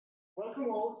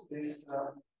Welcome all to this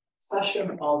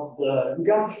session of the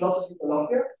Lugano Philosophy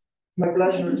Colloquium. My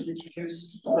pleasure to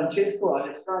introduce Francesco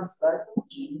alias Franz Berto.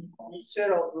 He's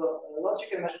chair of Logic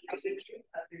and Mathematics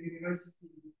at the University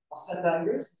of St.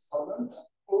 Andrews in Scotland,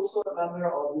 also a member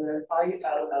of the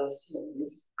ILLC,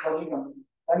 Logic and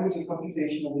Language and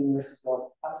Computation of the University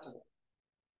of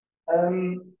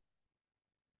Amsterdam.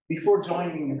 Before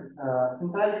joining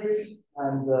St. Andrews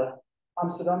and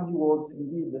Amsterdam, he was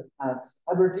indeed at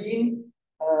Aberdeen,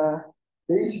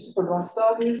 the Institute for Advanced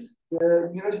Studies, the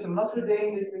University of Notre Dame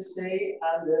in the USA,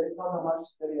 and the École Normale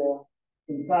Supérieure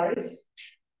in Paris.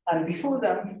 And before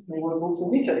them, he was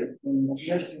also in Italy, in the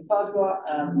University of Padua,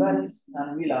 and Venice,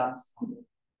 and Milan.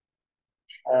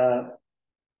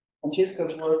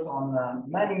 Francesco's worked on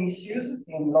many issues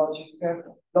in logic,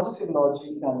 philosophy of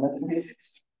logic and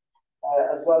metaphysics,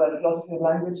 as well as philosophy of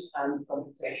language and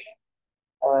computation.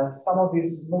 Some of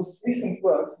his most recent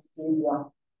works include a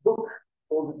book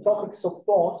called The Topics of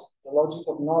Thought, The Logic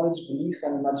of Knowledge, Belief,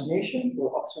 and Imagination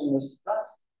for Oxford University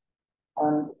Press,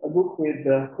 and a book with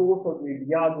co-authored with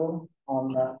Iago on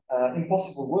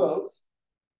impossible worlds,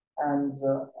 and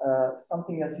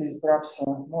something that is perhaps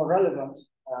more relevant,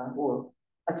 or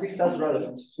at least as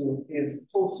relevant to his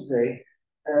talk today.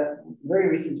 Very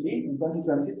recently, in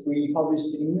 2023, he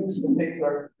published a new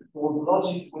paper called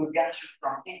Logic Will Get You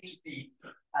From A to B,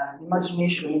 and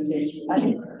Imagination Will Take You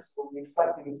Anywhere. So we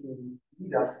expect him to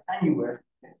lead us anywhere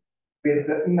with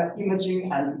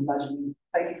imaging and imagining.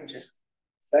 Thank you,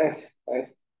 Francesco.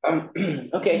 Thanks.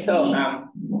 Okay, so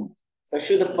I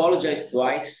should apologize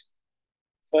twice.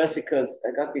 First, because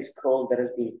I got this cold that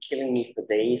has been killing me for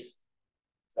days.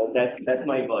 So that's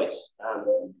my voice.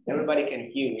 Everybody can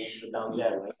hear me down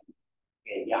there, right?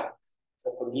 Okay, yeah.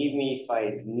 So forgive me if I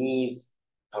sneeze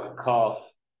or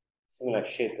cough, similar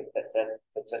shit. But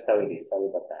that's just how it is. Sorry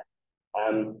about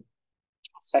that.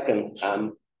 Second,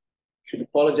 should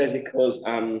apologize because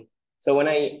so when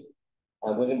I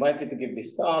was invited to give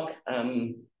this talk,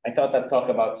 I thought I'd talk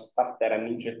about stuff that I'm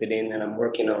interested in and I'm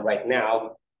working on right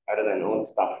now, rather than old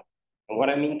stuff. And what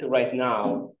I'm into right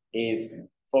now is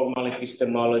formal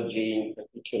epistemology, in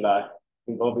particular,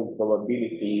 involving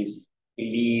probabilities,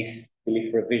 belief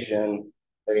revision,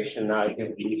 rationality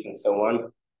of belief, and so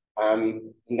on.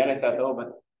 And then I thought, oh,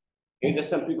 but there's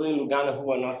some people in Lugano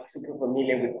who are not super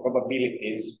familiar with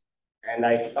probabilities. And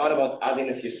I thought about adding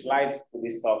a few slides to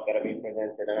this talk that have been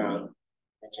presented around,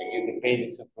 which I give the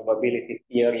basics of probability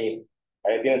theory.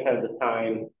 I didn't have the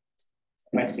time. It's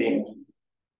messy.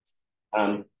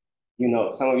 You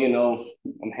know, some of you know,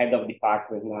 I'm head of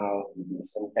department now in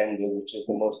St. Andrews, which is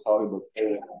the most horrible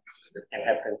thing that can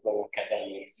happen to an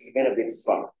academic. It's been a bit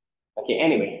spun. Okay,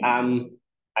 anyway,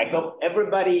 I hope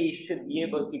everybody should be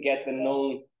able to get the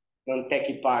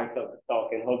non-techie part of the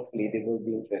talk, and hopefully they will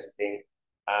be interesting.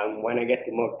 When I get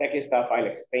to more techie stuff, I'll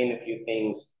explain a few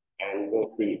things, and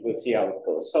we'll see how it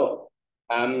goes. So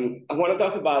I want to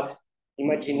talk about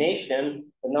imagination,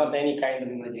 but not any kind of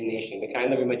imagination, the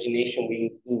kind of imagination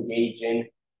we engage in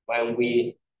when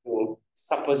we do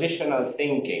suppositional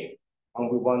thinking,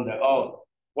 and we wonder, oh,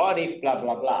 what if blah,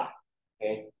 blah, blah,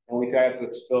 okay? And we try to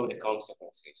explore the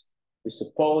consequences. We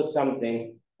suppose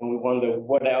something, and we wonder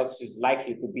what else is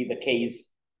likely to be the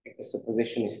case if the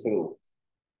supposition is true.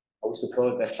 Or we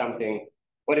suppose that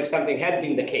what if something had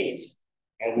been the case,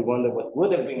 and we wonder what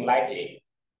would have been likely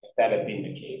if that had been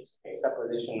the case, okay?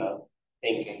 Suppositional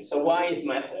thinking. So why it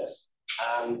matters?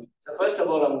 So first of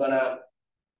all, I'm gonna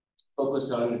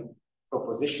focus on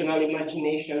propositional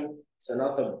imagination, so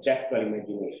not objectual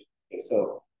imagination. Okay?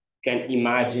 So you can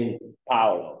imagine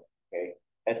Paolo, okay?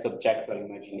 That's objectual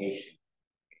imagination.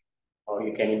 Or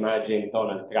you can imagine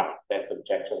Donald Trump, that's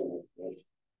objectual imagination.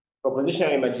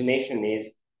 Propositional imagination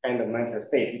is kind of mental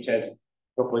state, which has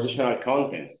propositional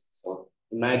contents. So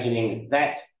imagining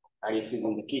that Arif is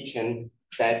in the kitchen,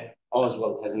 that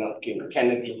Oswald has not killed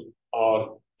Kennedy,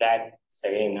 or that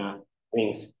Serena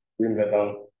wins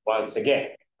Wimbledon once again,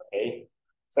 okay?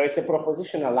 So it's a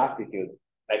propositional attitude,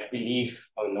 like belief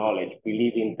or knowledge,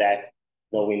 believing that,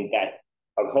 knowing that,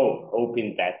 or hope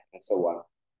in that, and so on.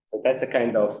 So that's a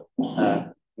kind of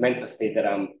mental state that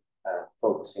I'm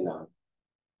focusing on.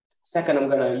 Second, I'm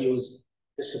gonna use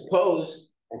to suppose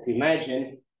and to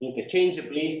imagine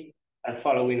interchangeably, and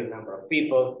following a number of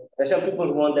people. There's some people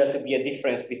who want there to be a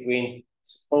difference between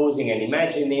supposing and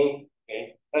imagining,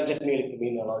 okay? Not just merely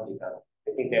terminological.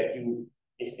 I think there are two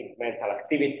distinct mental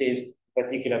activities,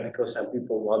 particularly because some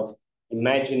people want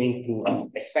imagining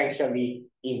to essentially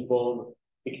involve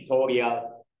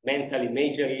pictorial mental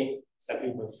imagery. Some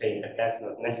people say that that's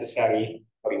not necessary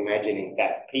for imagining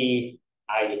that.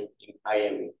 I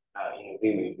am in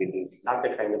agreement with this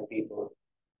latter kind of people.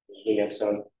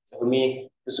 Williamson. So for me,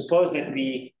 to suppose that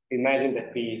we imagine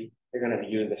that we're going to be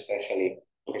used essentially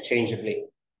interchangeably.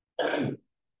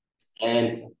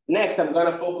 And next, I'm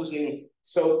going to focus in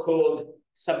so-called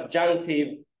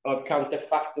subjunctive or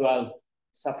counterfactual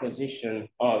supposition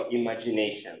or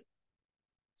imagination.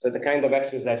 So the kind of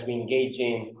exercise we engage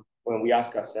in when we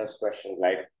ask ourselves questions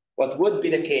like, what would be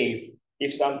the case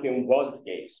if something was the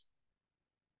case?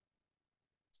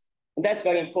 And that's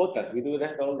very important. We do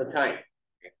that all the time.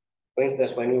 For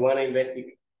instance, when we want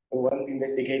to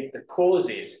investigate the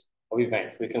causes of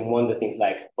events, we can wonder things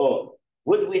like, oh,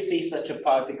 would we see such a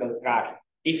particle track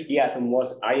if the atom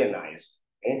was ionized?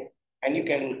 Okay? And you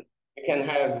can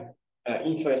have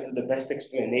inference to the best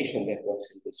explanation that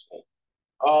works in this way.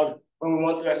 Or when we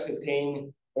want to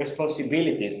ascertain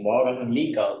responsibilities, moral and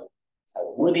legal,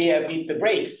 so would he have hit the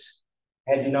brakes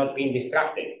had he not been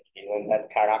distracted when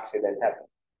that car accident happened?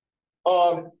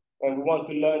 Or when we want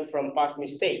to learn from past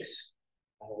mistakes,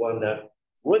 I wonder,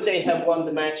 would they have won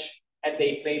the match had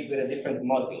they played with a different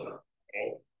model?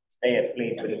 Okay? They have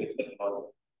played with a different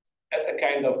model. That's a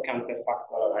kind of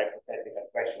counterfactual or hypothetical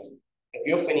questions that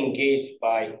we often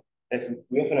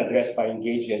address by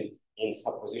engaging in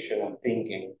suppositional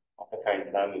thinking of the kind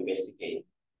that I'm investigating.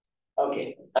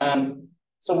 Okay,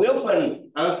 so we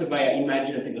often answer by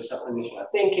imaginative or suppositional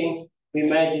thinking. We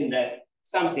imagine that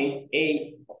something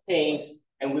A obtains,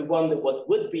 and we wonder what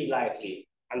would be likely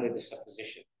under the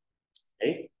supposition.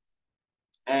 Okay,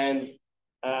 and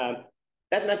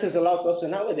that matters a lot also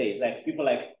nowadays. Like people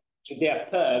like Judea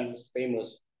Pearl,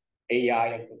 famous AI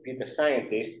and computer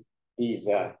scientist, is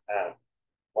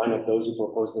one of those who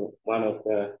proposed one of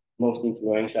the most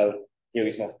influential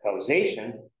theories of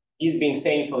causation. He's been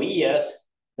saying for years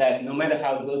that no matter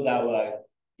how good our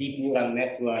deep neural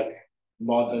network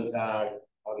models are,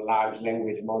 or large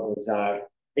language models are,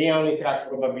 they only track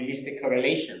probabilistic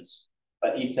correlations.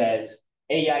 But he says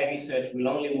AI research will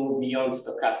only move beyond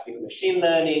stochastic machine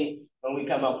learning when we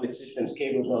come up with systems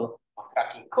capable of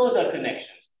tracking causal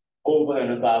connections over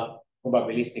and above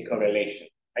probabilistic correlation,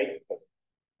 right?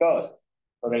 Because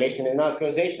correlation is not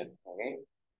causation, okay?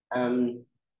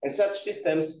 And such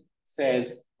systems,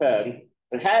 says Pearl,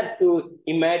 will have to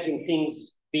imagine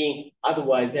things being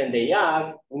otherwise than they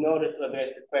are in order to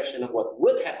address the question of what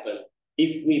would happen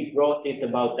if we brought it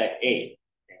about that A,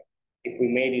 if we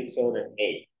made it so that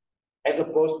A, as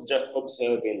opposed to just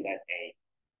observing that A.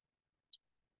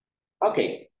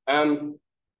 Okay,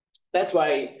 that's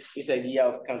why this idea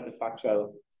of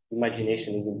counterfactual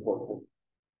imagination is important.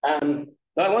 Now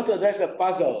I want to address a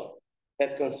puzzle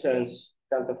that concerns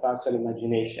counterfactual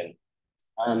imagination.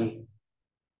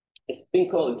 It has been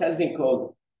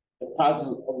called the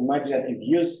puzzle of imaginative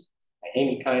use by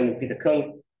Amy Kine and Peter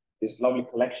Kuhn, this lovely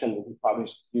collection that we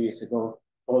published a few years ago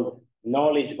called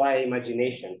Knowledge via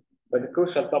Imagination. But the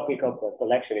crucial topic of the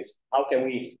collection is how can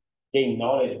we gain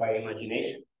knowledge by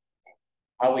imagination?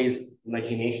 How is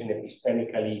imagination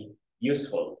epistemically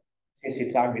useful? Since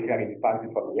it's arbitrarily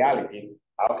departed from reality,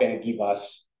 how can it give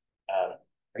us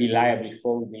reliably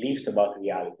formed beliefs about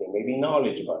reality, and maybe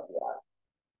knowledge about reality?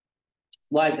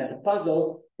 Why is that a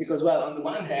puzzle? Because, well, on the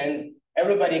one hand,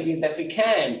 everybody agrees that we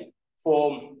can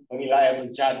form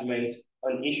reliable judgments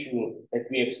on issue that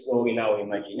we explore in our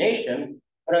imagination.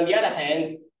 But on the other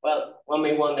hand, well, one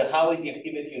may wonder, how is the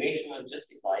activity rational and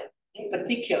justified? In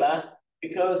particular,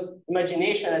 because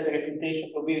imagination has a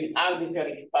reputation for being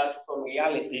arbitrary departure from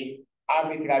reality,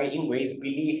 arbitrary in ways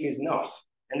belief is not.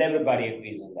 And everybody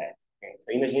agrees on that. Okay?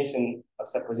 So imagination of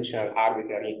supposition are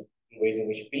arbitrary in ways in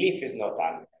which belief is not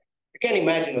arbitrary. You can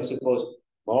imagine or suppose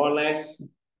more or less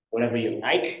whatever you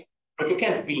like, but you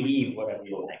can't believe whatever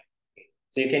you like. Okay?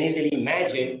 So you can easily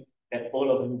imagine that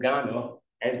all of Lugano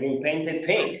has been painted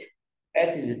pink.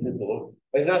 That's easy to do.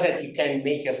 But it's not that you can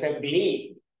make yourself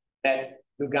believe that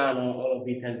Lugano, all of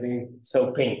it has been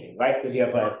so painted, right? Because you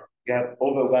have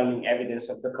overwhelming evidence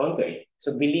of the contrary.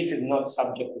 So belief is not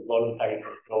subject to voluntary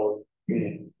control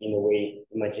in a way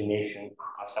imagination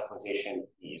or supposition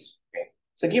is. Okay?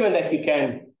 So given that you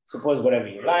can suppose whatever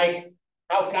you like,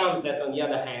 how comes that on the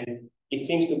other hand, it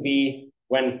seems to be,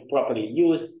 when properly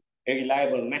used, a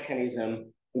reliable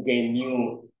mechanism to gain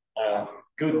new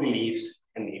good beliefs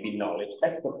and maybe knowledge?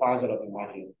 That's the puzzle of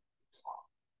imagination.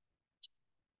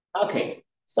 Okay,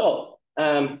 so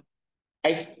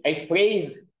I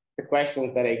phrased the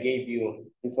questions that I gave you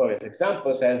before as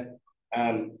examples as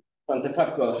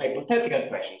counterfactual hypothetical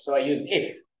questions. So I used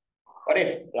if, what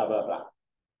if, blah, blah, blah.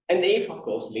 And the if, of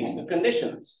course, links to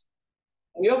conditionals.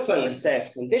 We often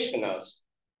assess conditionals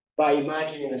by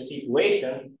imagining a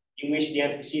situation in which the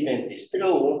antecedent is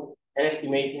true and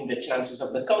estimating the chances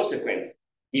of the consequent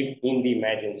in the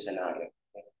imagined scenario.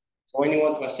 So when you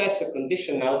want to assess a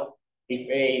conditional, if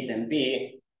A then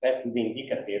B, that's the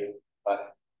indicative,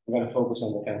 but we're going to focus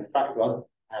on the counterfactual.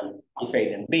 If A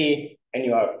then B, and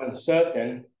you are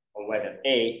uncertain on whether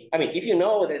A, I mean, if you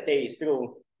know that A is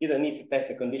true, you don't need to test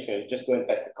the conditional, you just go and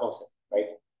test the concept, right?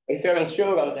 But if you're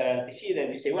unsure on the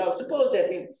antecedent, you say, well, suppose that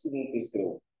the antecedent is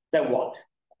true, then what?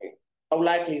 Okay. How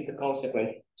likely is the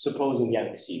consequent supposing the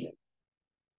antecedent?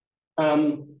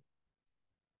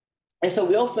 And so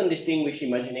we often distinguish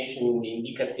imagination in the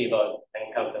indicative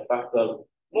and counterfactual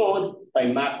mode by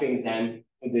mapping them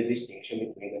to the distinction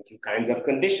between the two kinds of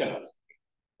conditionals.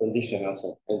 Conditionals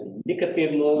in the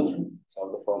indicative mode,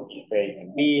 so the form if A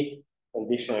and B,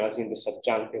 conditionals in the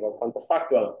subjunctive or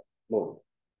counterfactual mode.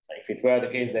 So if it were the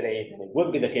case that A, then it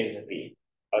would be the case that B,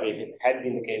 or if it had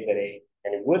been the case that A,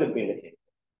 then it would have been the case.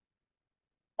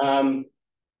 And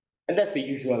that's the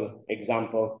usual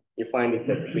example. You find it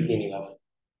at the beginning of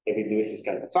David Lewis's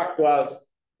counterfactuals.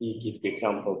 He gives the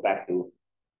example back to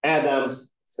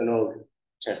Adams. It's an old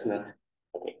chestnut.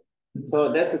 Okay.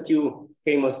 So that's the two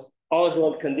famous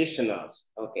Oswald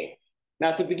conditionals. Okay.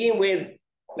 Now to begin with,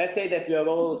 let's say that we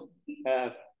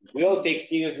all take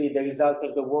seriously the results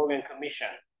of the Warren Commission.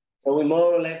 So we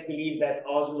more or less believe that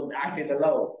Oswald acted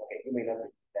alone. Okay, you may not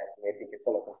believe that. You may think it's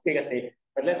all a conspiracy,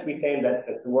 but let's pretend that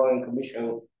the Warren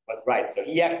Commission was right. So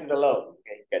he acted alone.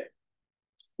 Okay, good.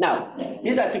 Now,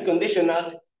 these are two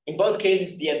conditionals. In both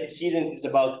cases, the antecedent is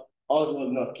about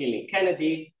Oswald not killing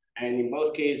Kennedy, and in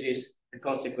both cases, the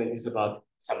consequent is about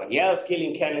somebody else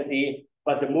killing Kennedy,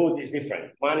 but the mood is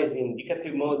different. One is the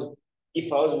indicative mode.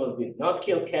 If Oswald did not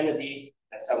kill Kennedy,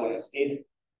 and someone else did.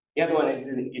 The other one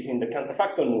is in the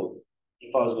counterfactual mode.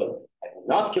 If Oswald had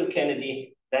not killed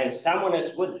Kennedy, then someone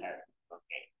else would have.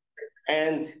 Okay.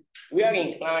 And we are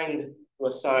inclined to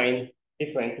assign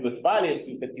different truth values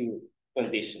to the two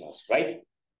conditionals, right?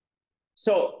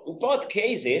 So in both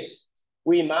cases,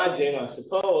 we imagine or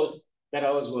suppose that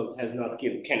Oswald has not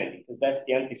killed Kennedy, because that's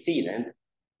the antecedent,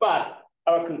 but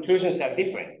our conclusions are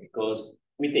different because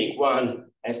we take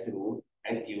one as true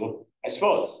and two as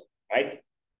false, right?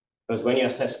 Because when you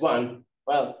assess one,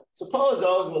 well, suppose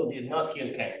Oswald did not kill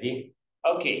Kennedy.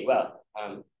 Okay, well,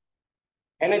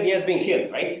 Kennedy has been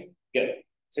killed, right? Good.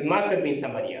 So it must have been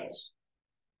somebody else.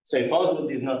 So if Oswald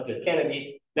did not kill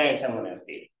Kennedy, then someone else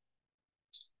did.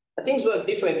 But things work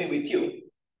differently with you.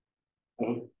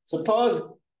 Suppose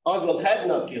Oswald had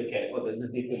not killed Kennedy. Oh, there's a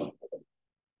different one.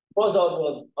 Suppose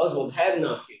Oswald had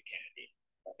not killed Kennedy.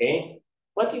 Okay?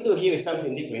 What you do here is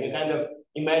something different. You kind of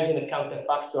imagine a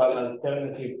counterfactual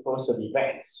alternative course of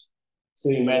events. So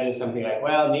you imagine something like,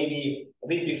 well, maybe a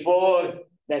bit before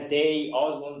that day,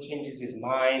 Oswald changes his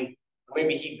mind.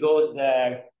 Maybe he goes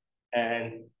there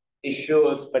and he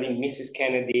shoots, but he misses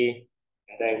Kennedy.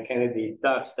 And then Kennedy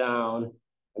ducks down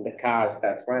and the car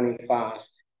starts running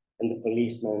fast and the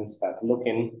policeman starts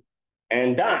looking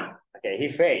and done. Okay, he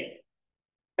failed.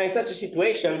 And in such a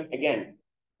situation, again,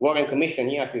 Warren Commission,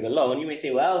 he acted alone. You may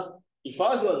say, well, if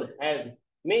Oswald had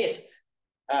missed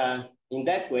in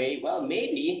that way, well,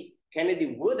 maybe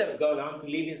Kennedy would have gone on to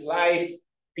live his life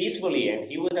peacefully and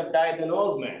he would have died an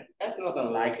old man. That's not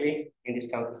unlikely in this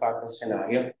counterfactual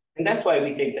scenario. And that's why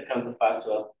we take the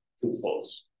counterfactual to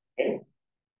false. Okay?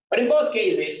 But in both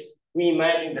cases, we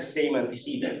imagine the same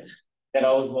antecedent, that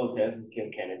Oswald hasn't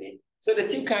killed Kennedy. So the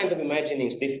two kinds of imagining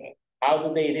is different. How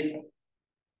do they differ?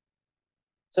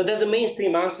 So there's a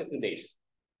mainstream answer to this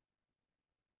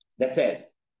that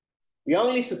says, we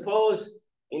only suppose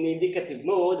in the indicative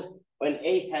mode when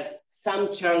A has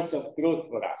some chance of truth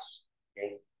for us.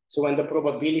 Okay? So when the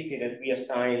probability that we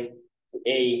assign to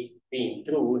A being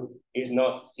true is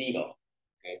not zero.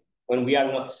 Okay? When we are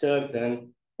not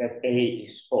certain that A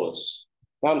is false.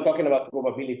 Now I'm talking about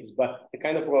probabilities, but the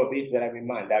kind of probabilities that I have in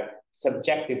mind are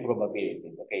subjective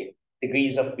probabilities, okay?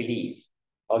 Degrees of belief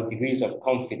or degrees of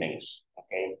confidence,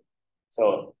 okay?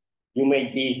 So you may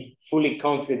be fully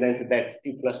confident that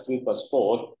 2 + 2 =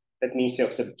 4. That means your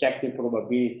subjective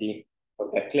probability for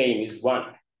that claim is 1.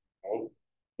 Okay?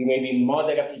 You may be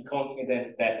moderately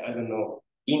confident that, I don't know,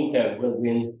 Inter will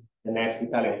win the next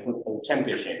Italian football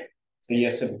championship. So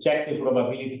your subjective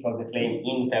probability for the claim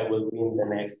Inter will win the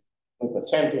next football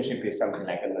championship is something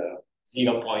like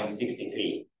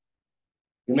 0.63.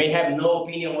 You may have no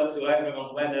opinion whatsoever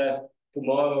on whether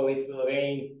tomorrow it will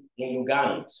rain in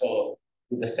Lugano. So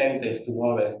to the sentence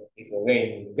tomorrow it will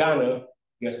rain in Lugano,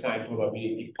 you assign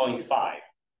probability 0.5.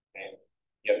 And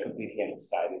you're completely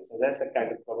undecided. So that's the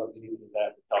kind of probability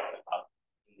that we're talking about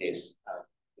in this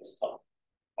talk.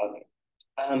 Okay.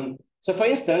 So for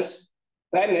instance,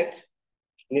 Bennett,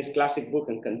 in his classic book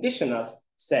on conditionals,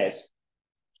 says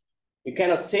you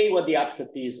cannot say what the upshot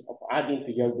is of adding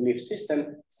to your belief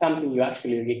system something you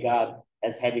actually regard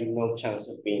as having no chance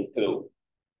of being true.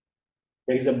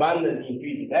 There is abundant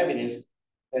intuitive evidence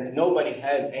that nobody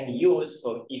has any use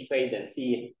for if A then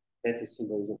C, that's a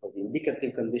symbolism for the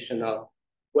indicative conditional,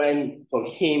 when for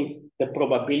him the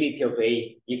probability of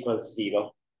A equals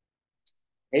 0.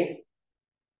 Okay?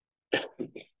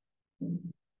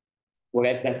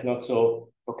 Whereas that's not so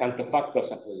for counterfactual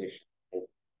supposition.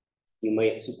 You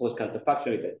may suppose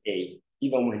counterfactually that A,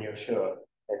 even when you're sure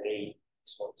that A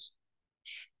is false.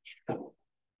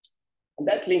 And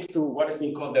that links to what has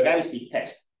been called the Ramsey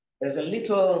test. There's a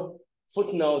little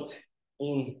footnote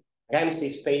in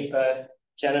Ramsey's paper,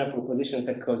 General Propositions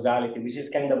and Causality, which is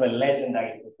kind of a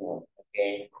legendary footnote,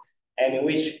 okay? And in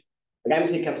which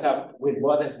Ramsey comes up with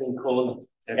what has been called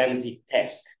the Ramsey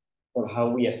test for how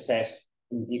we assess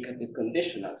indicative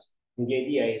conditionals. And the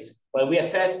idea is, well, we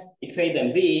assess if A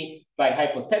then B by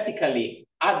hypothetically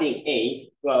adding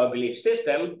A to our belief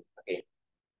system. Okay,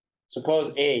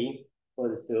 suppose A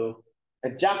was to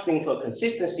adjusting for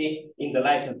consistency in the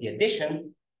light of the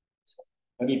addition, so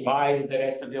revise the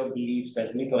rest of your beliefs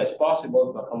as little as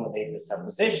possible to accommodate the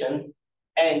supposition,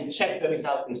 and check the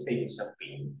resulting status of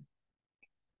B.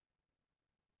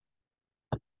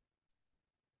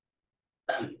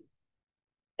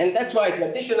 And that's why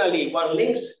traditionally one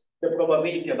links the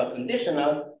probability of a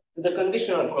conditional to the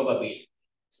conditional probability.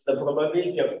 So the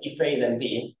probability of if A then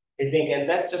B is linked, and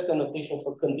that's just a notation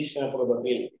for conditional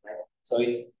probability, right? So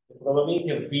it's the probability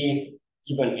of B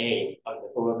given A, or the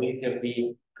probability of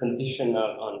B conditional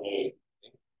on A.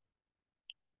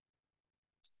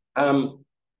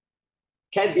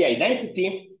 Can be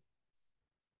identity,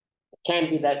 can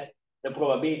be that the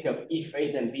probability of if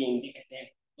A then B indicative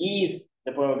is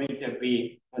the probability of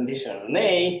B conditional on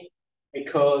A,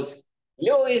 because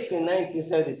Lewis in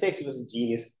 1976 was a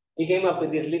genius. He came up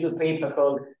with this little paper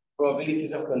called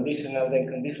Probabilities of Conditionals and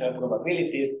Conditional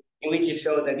Probabilities, in which he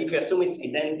showed that if you assume its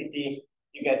identity,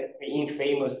 you get the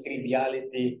infamous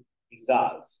triviality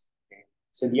results. Okay?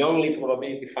 So the only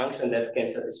probability function that can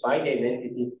satisfy the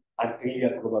identity are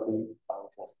trivial probability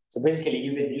functions. So basically,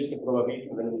 you reduce the probability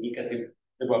of an indicative to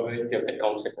the probability of the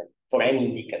consequent for any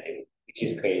indicative, which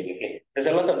is crazy. Okay? There's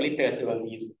a lot of literature on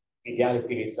these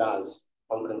triviality results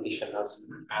on conditionals.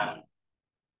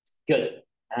 Good.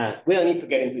 We don't need to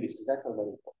get into this because that's not very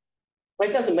important. But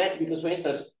it doesn't matter because, for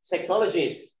instance,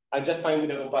 psychologists are just fine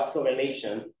with a robust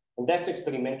correlation, and that's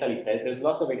experimentally tested. There's a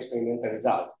lot of experimental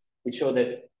results which show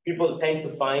that people tend to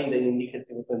find an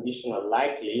indicative conditional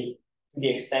likely to the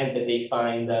extent that they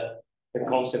find the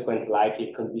consequent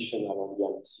likely conditional on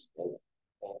the antecedent.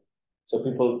 Okay? So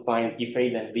people find if A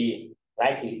then B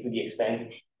likely to the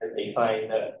extent that they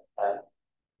find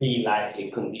B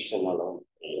likely conditional on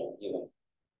A given.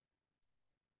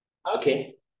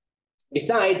 Okay.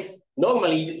 Besides,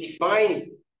 normally you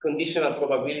define conditional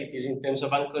probabilities in terms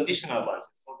of unconditional ones.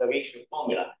 It's called the ratio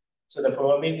formula. So the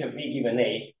probability of B given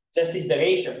A just is the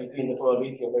ratio between the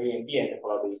probability of A and B and the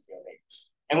probability of A.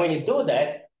 And when you do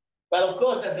that, well, of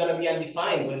course, that's going to be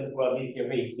undefined when the probability of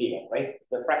A is 0, right?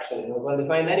 The fraction is not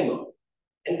undefined anymore.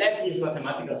 And that gives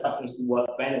mathematical substance to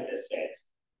what Bennett has said.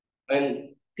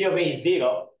 When P of A is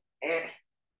 0,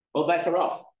 all bets are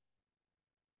off.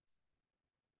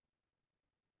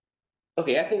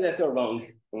 Okay, I think that's all wrong.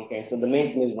 Okay, so the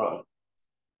mainstream is wrong.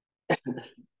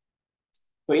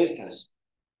 For instance,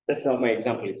 that's not my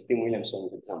example, it's Tim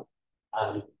Williamson's example.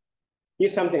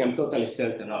 Here's something I'm totally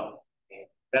certain of, okay,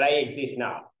 that I exist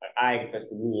now. I refers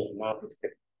to me and now it's the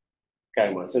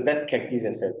Karma. So that's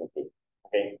Cartesian certainty.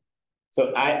 Okay.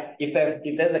 So if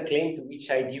there's a claim to which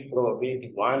I give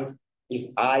probability 1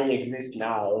 is I exist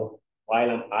now while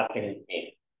I'm uttering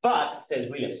it. But, says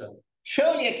Williamson,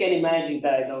 surely I can imagine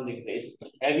that I don't exist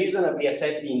and reasonably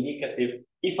assess the indicative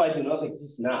if I do not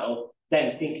exist now,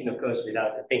 then thinking occurs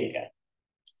without a thinker.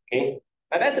 Okay?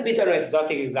 And that's a bit of an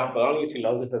exotic example, only a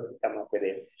philosopher could come up with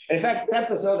it. In fact, it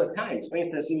happens all the time, for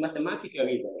instance, in mathematical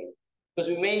reasoning, because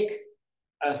we make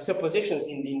suppositions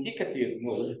in the indicative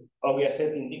mood, or we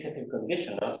assert indicative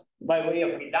conditionals by way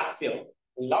of reduction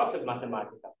in lots of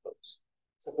mathematical proofs.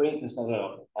 So for instance, I don't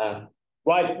know,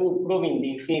 while proving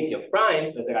the infinity of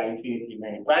primes, that there are infinitely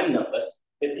many prime numbers,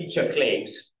 the teacher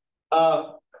claims,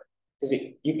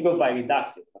 you prove by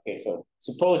reduction. Okay, so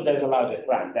suppose there's a largest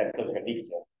prime, that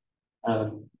contradicts it.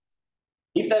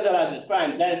 If there's a largest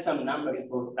prime, then some number is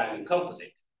both prime and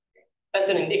composite. That's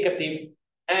an indicative,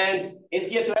 and it's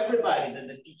clear to everybody that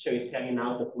the teacher is carrying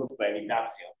out a proof by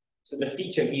reduction. So the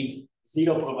teacher gives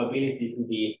 0 probability to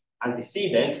the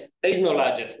antecedent. There is no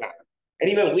largest prime. And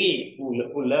even we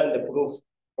who learn the proof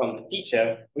from the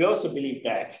teacher, we also believe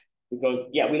that because,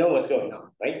 yeah, we know what's going on,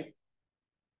 right?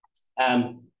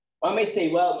 One may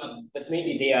say, well, but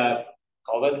maybe they are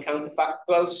covered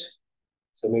counterfactuals.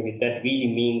 So maybe that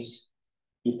really means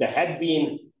if there had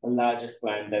been a largest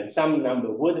prime, then some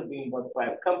number would have been one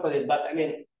prime composite. But I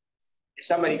mean, if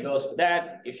somebody goes for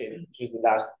that, you should usually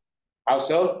ask how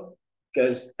so?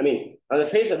 Because I mean, on the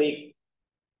face of it,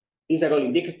 these are all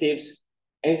indicatives,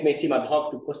 and it may seem ad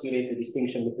hoc to postulate the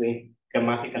distinction between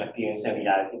grammatical appearance and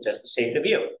reality just to save the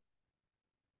view.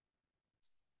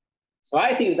 So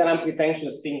I think that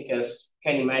unpretentious thinkers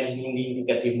can imagine in the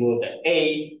indicative mode that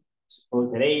A,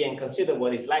 suppose that A, and consider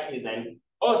what is likely then.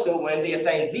 Also, when they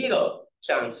assign 0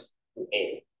 chance to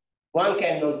A, one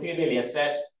can non-trivially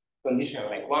assess conditional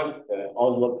like one, the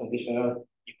Oswald conditional.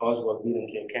 If Oswald didn't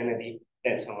kill Kennedy,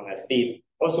 then someone else did.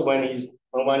 Also, when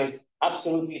one is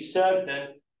absolutely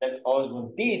certain that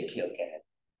Oswald did kill Kennedy.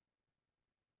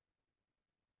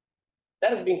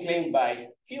 That has been claimed by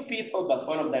few people, but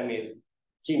one of them is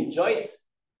Jim Joyce,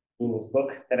 in his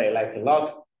book that I like a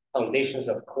lot, Foundations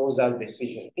of Causal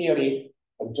Decision Theory.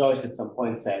 And Joyce at some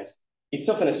point says, it's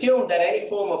often assumed that any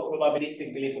form of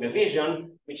probabilistic belief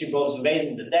revision, which involves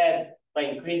raising the dead by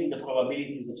increasing the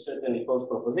probabilities of certainly false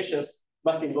propositions,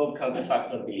 must involve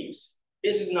counterfactual beliefs.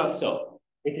 This is not so.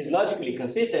 It is logically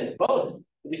consistent both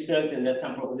to be certain that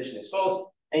some proposition is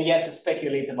false, and yet to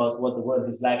speculate about what the world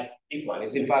is like if one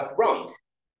is in fact wrong.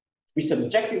 To be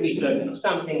subjectively certain of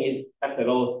something is, after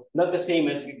all, not the same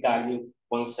as regarding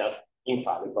oneself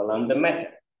infallible on the matter.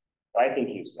 So I think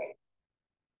he's right.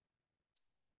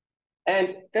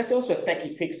 And there's also a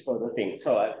techie fix for the thing.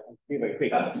 So I'll be very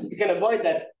quick. You can avoid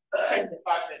that the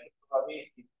fact that the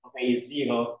probability of A is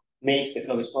 0 makes the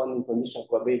corresponding conditional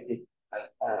probability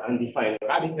undefined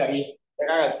or arbitrary. There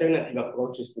are alternative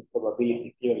approaches to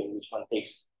probability theory in which one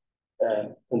takes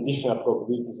conditional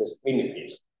probabilities as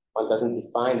primitives. One doesn't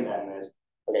define them as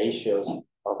ratios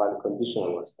of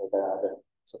unconditional ones. So there are the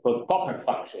so-called Popper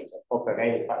functions or Popper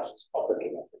range functions. Popper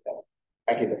came up with them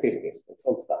back in the 50s. It's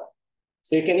old stuff.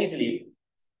 So you can easily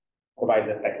provide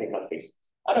the technical fix.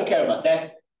 I don't care about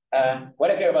that.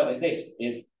 What I care about is this: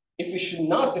 is if we should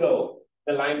not draw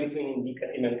the line between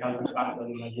indicative and counterfactual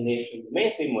imagination the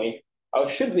mainstream way, how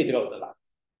should we draw the line?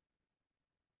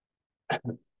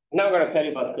 Now I'm going to tell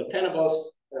you about cotenables,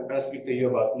 and I'm going to speak to you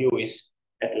about Lewis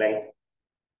at length.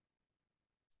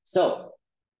 So,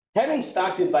 having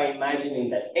started by imagining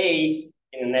that A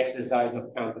in an exercise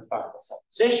of counterfactual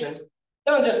suppositions,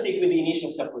 don't just stick with the initial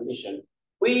supposition.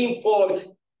 We import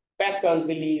background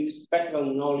beliefs,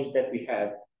 background knowledge that we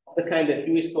have, of the kind that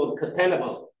Lewis called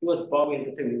cotenable. He was borrowing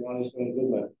the terminology from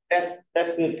Goodman. That's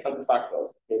the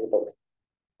counterfactuals.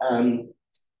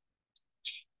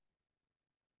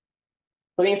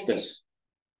 For instance,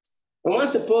 when one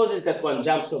supposes that one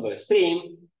jumps over a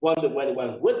stream, whether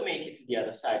one would make it to the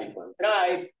other side if one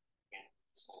tried,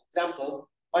 for example,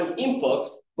 one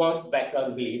imports one's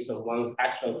background beliefs of one's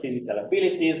actual physical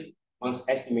abilities, one's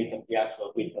estimate of the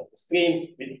actual width of the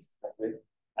stream,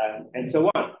 and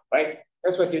so on, right?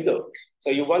 That's what you do.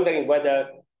 So you're wondering whether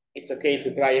it's okay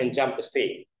to try and jump a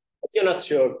stream, but you're not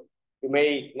sure. You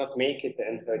may not make it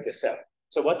and hurt yourself.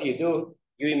 So what do?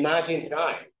 You imagine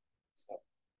trying. So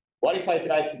what if I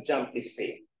tried to jump this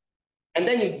stream? And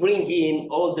then you bring in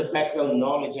all the background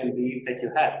knowledge and belief that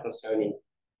you have concerning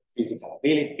physical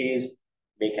abilities,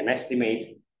 make an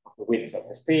estimate of the width of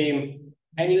the stream,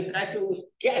 and you try to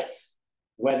guess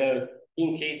whether,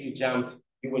 in case you jumped,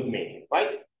 you would make it, right?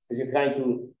 Because you're trying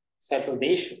to settle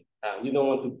the issue. You don't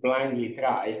want to blindly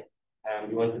try.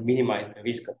 You want to minimize the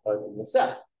risk of hurting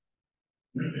yourself.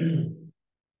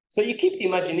 So you keep the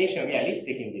imagination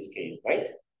realistic in this case, right?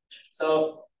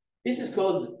 So this is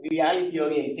called reality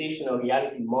orientation or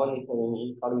reality monitoring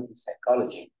in cognitive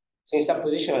psychology. So in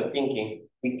suppositional thinking,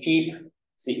 we keep,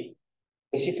 the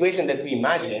situation that we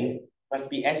imagine must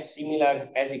be as similar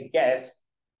as it gets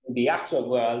to the actual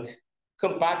world,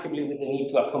 compatibly with the need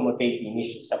to accommodate the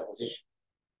initial supposition.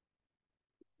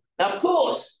 Now, of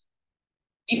course,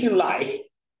 if you like,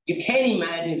 you can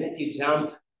imagine that you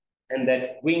jump and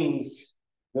that wings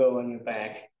go on your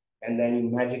back, and then you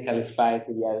magically fly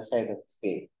to the other side of the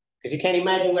stream. Because you can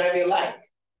imagine whatever you like.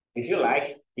 If you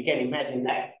like, you can imagine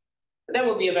that. But that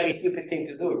would be a very stupid thing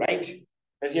to do, right?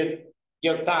 Because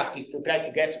your task is to try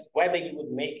to guess whether you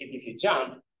would make it if you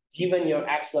jumped, given your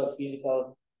actual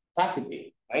physical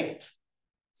capacity, right?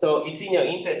 So it's in your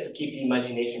interest to keep the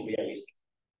imagination realistic.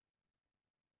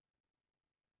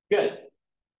 Good.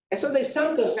 And so there's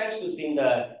some consensus in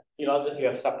the philosophy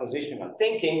of suppositional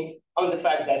thinking on the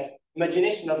fact that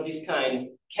imagination of this kind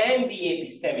can be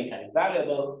epistemically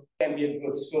valuable, can be a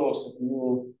good source of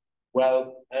new,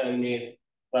 well-earned,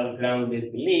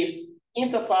 well-grounded beliefs,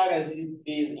 insofar as it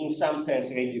is in some sense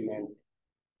regimented.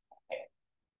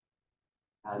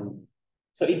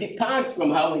 So it departs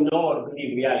from how we know or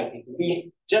believe reality to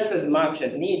be just as much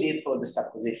as needed for the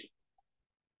supposition.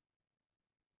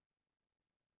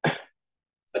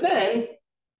 But then,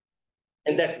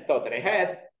 and that's the thought that I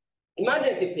had,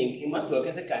 imaginative thinking must work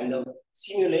as a kind of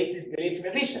simulated belief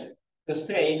revision,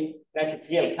 constrained like its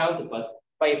real counterpart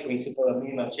by a principle of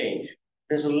minimal change.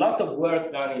 There's a lot of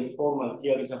work done in formal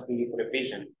theories of belief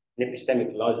revision, in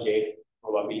epistemic logic,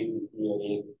 probability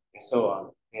theory, and so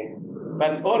on.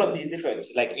 But all of these different,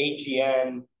 like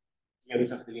AGM,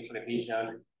 theories of belief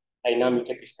revision, dynamic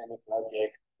epistemic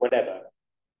logic, whatever.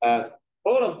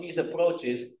 All of these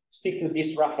approaches stick to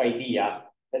this rough idea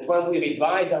that when we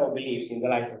revise our beliefs in the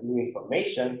light of new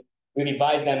information, we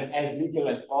revise them as little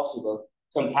as possible,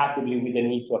 compatibly with the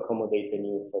need to accommodate the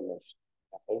new information.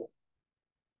 Okay?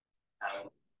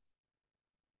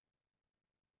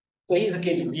 So here's a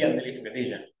case of real belief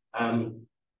revision.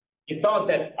 You thought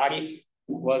that Arif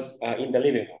was in the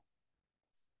living room.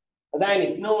 But then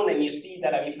it's known and you see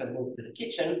that Arif has moved to the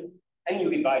kitchen and you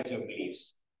revise your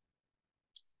beliefs.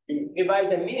 You revise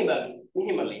them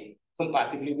minimally,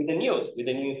 compatibly with the news, with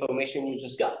the new information you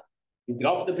just got. You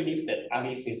drop the belief that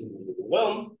Arif is in the living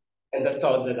room, and the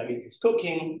thought that Arif is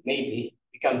cooking maybe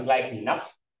becomes likely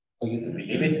enough for you to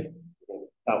believe it.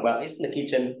 Well, he's in the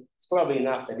kitchen. It's probably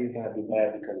enough that he's going to be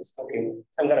there because he's cooking.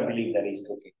 So I'm going to believe that he's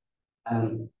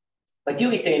cooking. But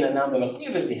you retain a number of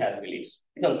previously held beliefs.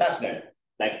 You don't touch them.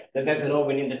 Like that there's an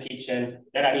oven in the kitchen,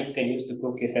 that Arif can use to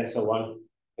cook it, and so on.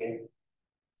 Okay?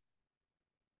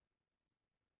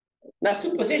 Now,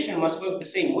 supposition must work the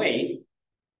same way,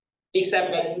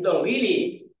 except that you don't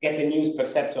really get the news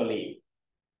perceptually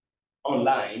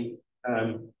online,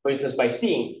 for instance, by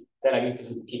seeing that Arif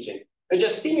is in the kitchen. You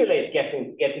just simulate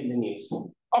getting the news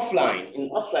offline, in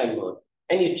offline mode,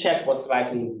 and you check what's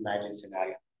likely in the likely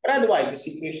scenario. But otherwise, the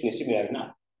situation is similar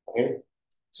enough. Okay?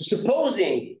 So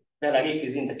supposing that Arif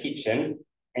is in the kitchen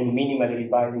and minimally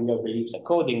revising your beliefs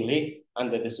accordingly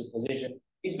under the supposition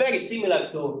is very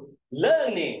similar to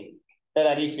learning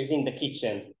that Arif is in the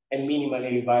kitchen and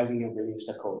minimally revising your beliefs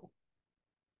accordingly.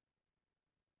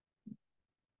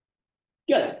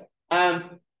 Good.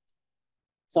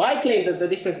 So I claim that the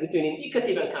difference between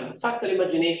indicative and counterfactual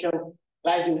imagination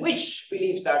lies in which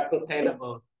beliefs are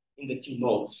containable in the two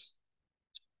modes.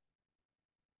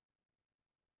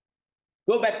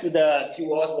 Go back to the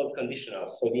two Oswald conditionals.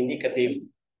 So the indicative,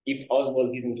 if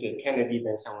Oswald didn't kill Kennedy,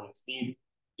 then someone else did.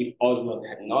 If Oswald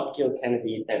had not killed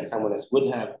Kennedy, then someone else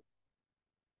would have.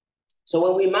 So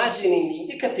when we imagine in the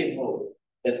indicative mode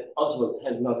that Oswald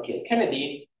has not killed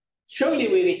Kennedy, surely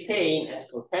we retain as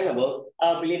containable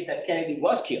our belief that Kennedy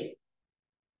was killed.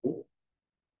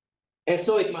 And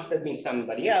so it must have been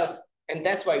somebody else. And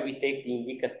that's why we take the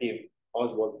indicative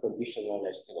Oswald conditional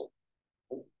as true.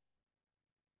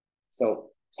 So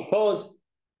suppose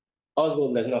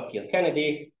Oswald does not kill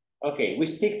Kennedy. Okay, we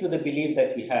stick to the belief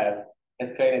that we have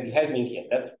that Kennedy has been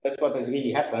killed. That's what has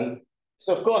really happened.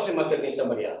 So of course it must have been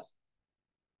somebody else.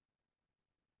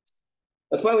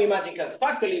 But when we imagine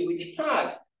counterfactually, we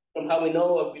depart from how we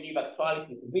know or believe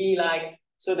actuality to be like,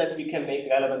 so that we can make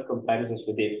relevant comparisons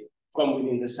with it from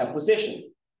within the supposition.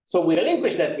 So we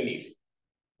relinquish that belief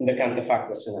in the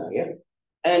counterfactual scenario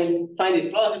and find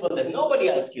it plausible that nobody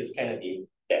else kills Kennedy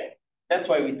there. That's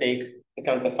why we take the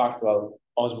counterfactual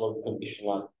Oswald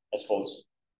conditional as false.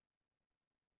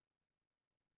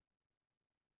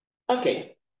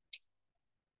 Okay.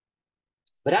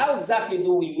 But how exactly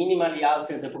do we minimally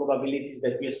alter the probabilities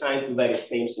that we assign to various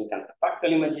claims in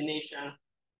counterfactual imagination?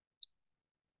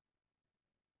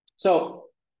 So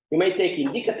we may take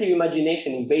indicative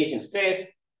imagination in Bayesian space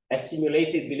as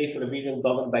simulated belief revision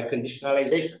governed by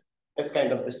conditionalization. That's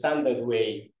kind of the standard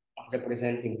way of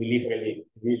representing belief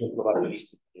revision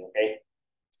probabilistically, okay?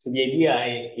 So the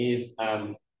idea is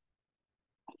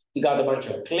you got a bunch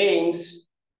of claims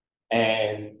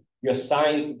and you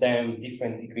assign to them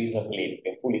different degrees of belief.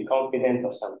 You're fully confident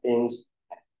of some things,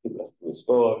 like 2 + 2 is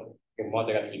 4. You're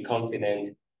moderately confident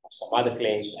of some other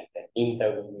claims, like the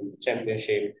Inter winning the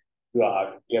championship. You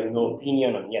have no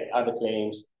opinion on yet other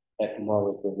claims, like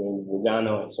tomorrow it will win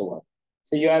Lugano, and so on.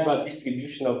 So you have a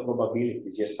distribution of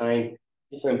probabilities. You assign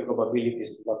different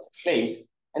probabilities to lots of claims,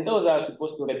 and those are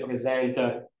supposed to represent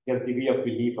your degree of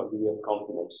belief or degree of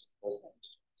confidence.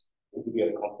 The degree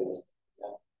of confidence.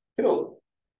 True.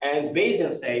 And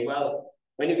Bayesian say, well,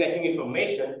 when you get new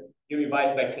information, you revise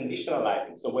by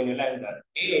conditionalizing. So when you learn that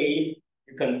A,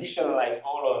 you conditionalize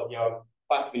all of your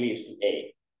past beliefs to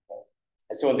A.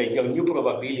 And so that your new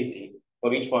probability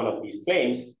for each one of these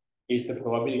claims is the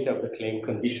probability of the claim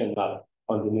conditional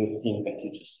on the new thing that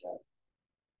you just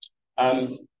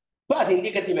learned. But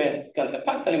indicative and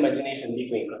counterfactual imagination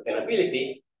differ in containability,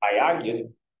 I argued.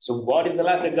 So what is the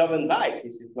latter governed by,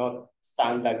 since it's not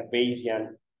standard Bayesian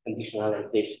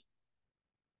conditionalization?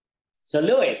 So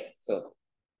Lewis, so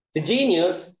the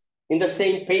genius, in the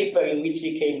same paper in which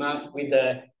he came up with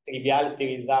the triviality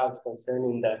results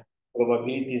concerning the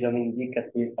probabilities of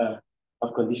indicative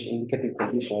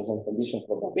conditions and condition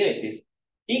probabilities,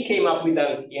 he came up with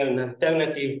an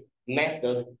alternative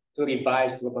method to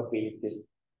revise probabilities.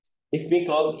 It's been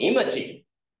called imaging.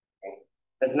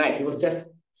 That's nice. He was just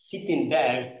sitting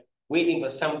there waiting for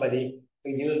somebody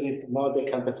to use it to model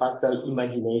counterfactual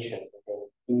imagination,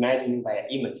 imagining by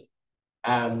imaging.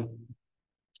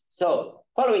 So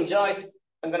following Joyce,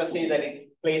 I'm going to say that it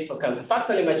plays for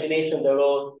counterfactual imagination the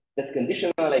role that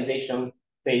conditionalization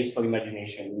plays for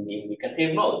imagination in the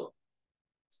indicative mode.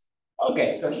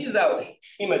 Okay, so here's how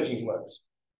imaging works.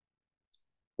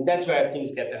 And that's where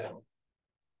things get a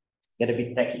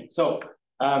bit techy. So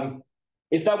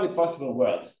let's start with possible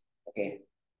worlds. Okay.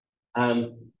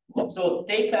 So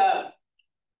take a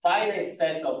finite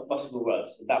set of possible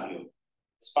worlds, W.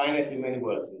 It's finitely many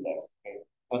words in there. Okay?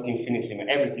 Not infinitely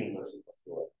many, everything works in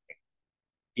possible worlds. Okay?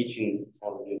 Teachings,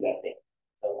 some do that thing.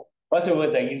 So possible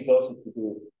worlds are used also to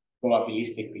do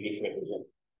probabilistic belief revision.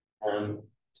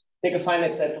 Take a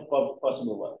finite set of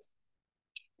possible worlds.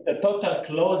 The total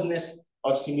closeness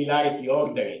or similarity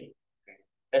ordering. Okay.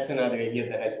 That's another idea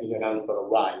that has been around for a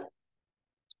while.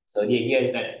 So the idea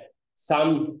is that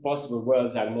some possible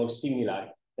worlds are more similar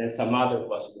than some other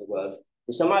possible worlds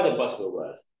to some other possible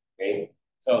worlds. Okay.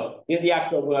 So here's the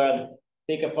actual world.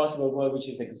 Take a possible world which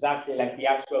is exactly like the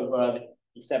actual world,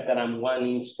 except that I'm 1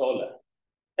 inch taller.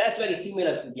 That's very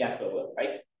similar to the actual world,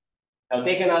 right? Now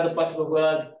take another possible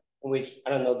world in which, I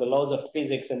don't know, the laws of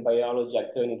physics and biology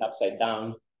are turning upside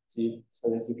down, so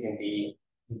that you can be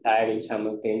entirely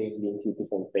simultaneously in 2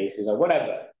 different places or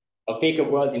whatever. Or take a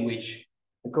world in which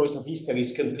the course of history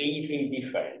is completely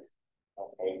different.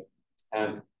 Okay,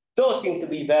 those seem to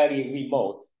be very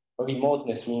remote.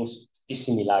 Remoteness means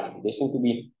dissimilarity. They seem to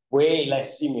be way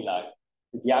less similar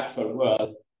to the actual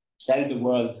world than the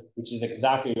world which is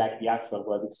exactly like the actual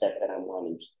world, except that I'm 1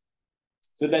 inch.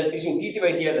 So there's this intuitive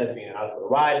idea that's been around for a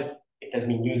while. It has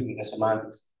been used in the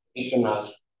semantics conditionals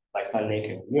by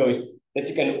Stalnaker and Lewis, that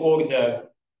you can order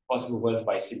possible worlds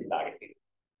by similarity.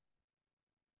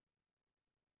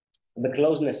 The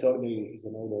closeness ordering is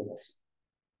an order.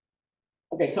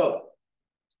 Okay, so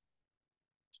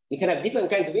you can have different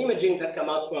kinds of imaging that come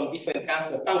out from different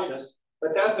transfer functions,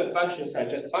 but transfer functions are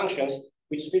just functions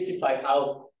which specify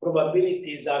how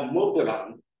probabilities are moved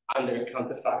around under a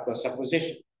counterfactual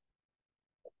supposition.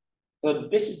 So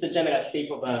this is the general shape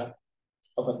of a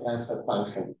transfer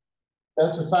function.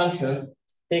 Transfer function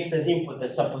takes as input the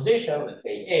supposition, let's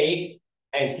say A,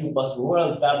 and 2 possible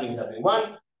worlds, W and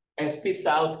W1, and spits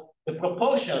out the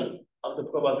proportion of the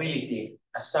probability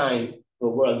assigned to a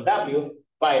world W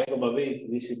by a probability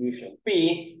distribution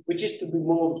P, which is to be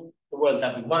moved to world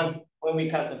W1 when we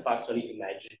counterfactually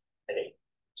imagine A.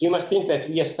 So you must think that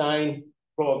we assign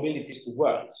probabilities to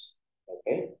worlds.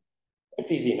 Okay,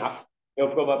 it's easy enough.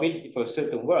 Your probability for a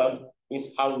certain world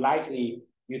is how likely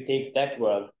you take that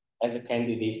world as a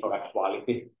candidate for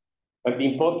actuality. But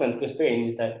the important constraint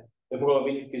is that the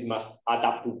probabilities must add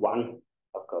up to 1,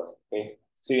 of course. Okay?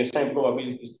 So you assign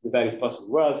probabilities to the various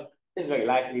possible worlds. This is very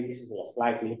likely, this is less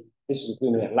likely, this is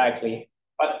extremely unlikely,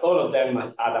 but all of them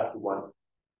must add up to 1.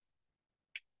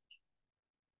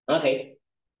 Okay.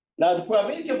 Now the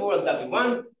probability of world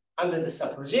W1 under the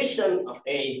supposition of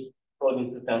A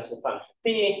according to transfer function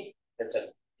T, that's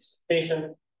just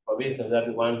expectation, probability of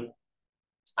W1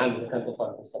 under the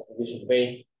counterfactual supposition of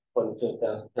A according to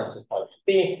the transfer function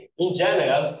T, in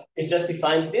general, is just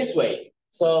defined this way.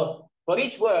 So for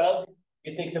each world,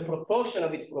 you take the proportion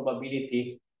of its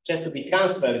probability just to be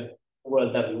transferred to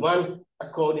world W1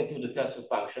 according to the transfer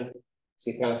function.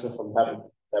 So you transfer from W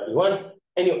to W1,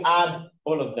 and you add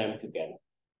all of them together.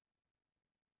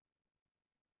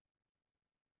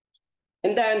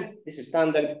 And then, this is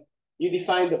standard, you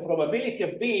define the probability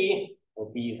of B,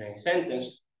 or B is a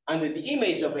sentence, under the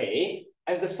image of A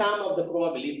as the sum of the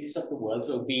probabilities of the worlds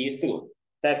where B is true.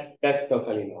 That's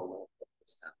totally normal.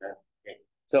 Okay.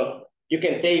 So you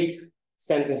can take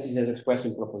sentences as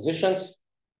expressing propositions,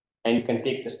 and you can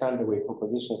take the standard way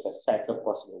propositions as sets of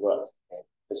possible worlds. Okay?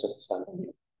 That's just the standard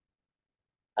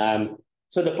way.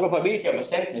 So the probability of a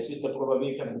sentence is the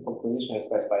probability of the proposition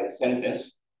expressed by the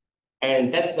sentence.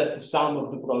 And that's just the sum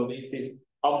of the probabilities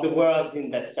of the worlds in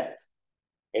that set.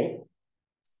 Okay?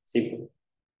 Simple.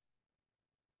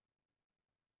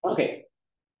 Okay.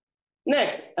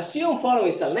 Next, assume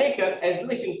following Stalnaker, as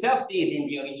Lewis himself did in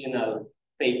the original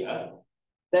paper,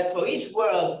 that for each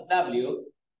world W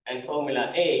and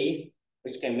formula A,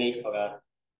 which can make for a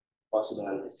possible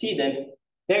antecedent,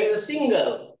 there is a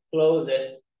single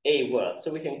closest A world.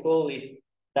 So we can call it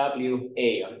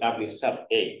WA or W sub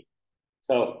A.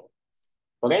 So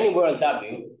for any world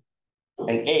W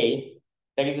and A,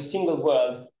 there is a single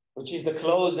world which is the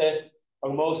closest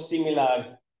or most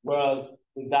similar world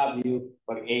to W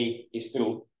where A is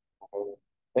true. Okay.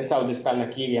 That's how the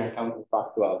Stalnakian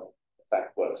counterfactual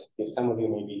effect works. Okay. Some of you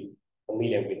may be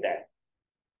familiar with that.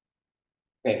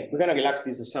 Okay, we're gonna relax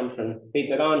this assumption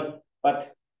later on,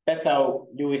 but that's how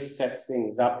Lewis sets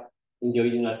things up in the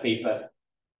original paper.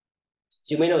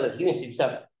 So you may know that Lewis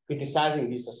himself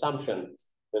criticizing this assumption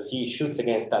because he shoots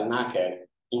against Stalnaker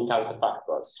in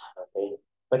counterfactuals. Okay,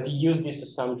 but he used this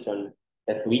assumption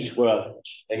that for each world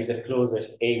there is a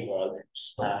closest A world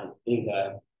in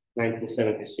the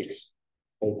 1976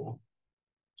 paper.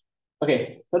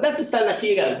 Okay, so that's the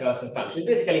Stalnakian transfer function.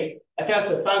 Basically, a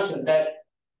transfer function that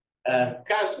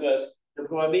transfers the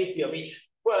probability of each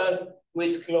world to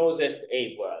its closest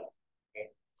A world. Okay.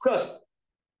 Of course,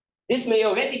 this may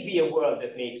already be a world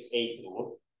that makes A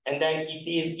true, and then it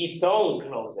is its own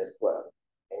closest world.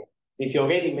 Okay. So if you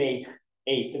already make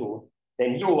A true,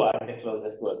 then you are the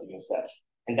closest world to yourself.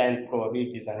 And then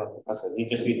probabilities are not the constant. You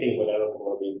just rethink whatever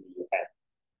probability you have.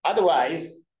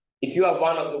 Otherwise, if you have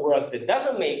one of the worlds that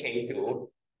doesn't make A true,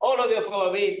 all of your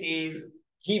probabilities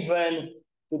given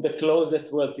to the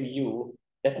closest world to you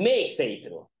that makes A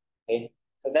true. Okay?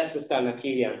 So that's the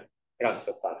Stalnakian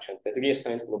transfer function that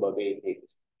reassigns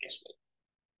probabilities this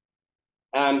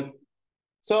way.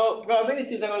 So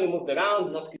probabilities are only moved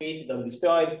around, not created or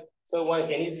destroyed. So one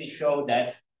can easily show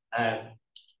that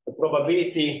the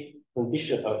probability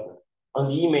condition on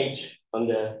the image on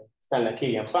the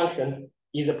Stalnakian function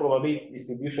is a probability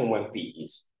distribution when P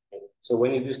is. Okay? So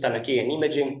when you do Stalnakian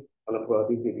imaging on a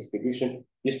probability distribution,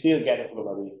 you still get a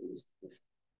probability distribution.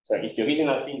 So if the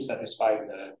original thing satisfies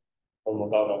the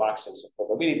Kolmogorov axioms of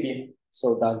probability,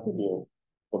 so does the new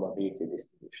probability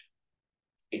distribution.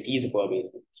 It is a probability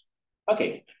distribution.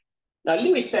 Okay. Now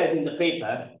Lewis says in the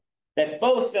paper that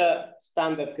both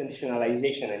standard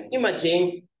conditionalization and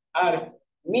imaging are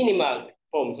minimal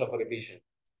forms of revision,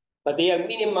 but they are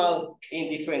minimal in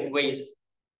different ways.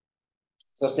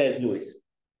 So says Lewis.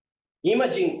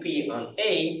 Imaging P on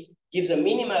A gives a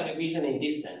minimal revision in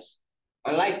this sense.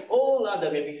 Unlike all other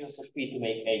revisions of P to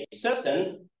make A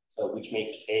certain, so which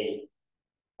makes A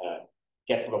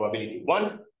get probability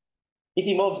 1, it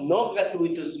involves no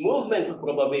gratuitous movement of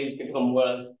probability from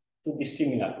worlds to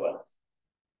dissimilar worlds.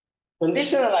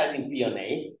 Conditionalizing P on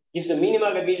A gives a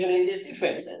minimal revision in this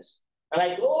different sense.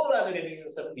 Unlike all other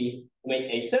revisions of P to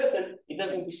make A certain, it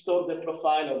doesn't distort the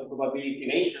profile of probability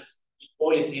ratios,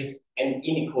 equalities, and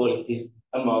inequalities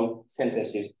among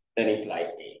sentences that imply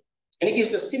A. And it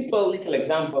gives a simple little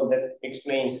example that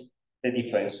explains the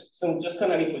difference. So I'm just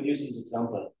going to reproduce this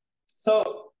example.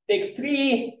 So take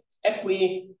 3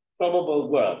 equi-probable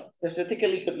worlds. So take a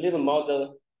little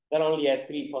model that only has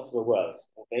 3 possible worlds.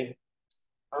 Okay.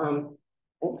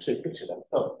 Actually, picture them.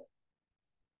 So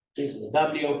this is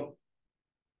W.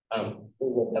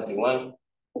 W1.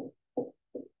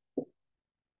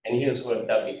 And here's word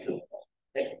W2.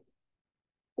 Okay.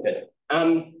 Good.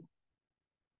 And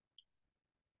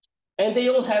they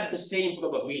all have the same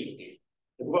probability.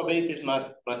 The probabilities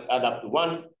must add up to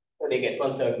 1, so they get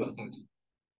 1/3, 1/3.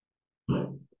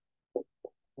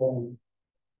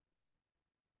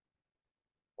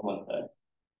 1/3.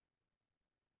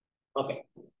 Okay.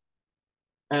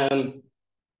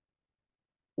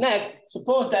 Next,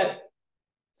 suppose that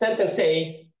sentence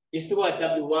A is true at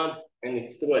W1 and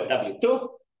it's true at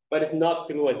W2, but it's not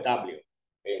true at W.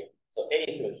 Okay. So A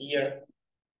is true here,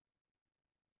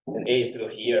 and A is true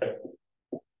here,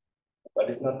 but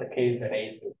it's not the case that A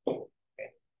is true here.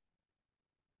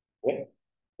 Okay. Okay.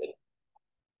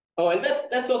 Oh, and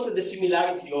that's also the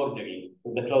similarity ordering,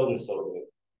 so the closeness ordering.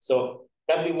 So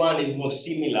W1 is more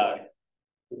similar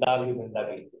to W than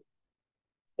W2.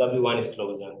 W1 is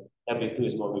closer, W2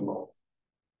 is more remote.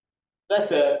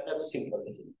 That's a simple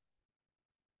thing.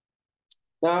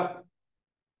 Now,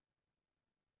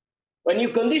 when you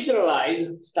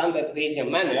conditionalize standard Bayesian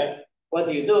manner, what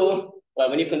do you do? Well,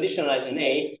 when you conditionalize an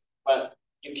A, well,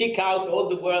 you kick out all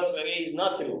the worlds where A is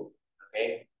not true.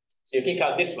 Okay, so you kick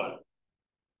out this one.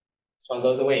 This one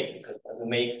goes away because it doesn't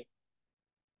make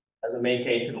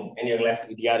A true, and you're left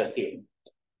with the other two.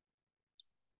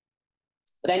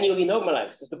 But then you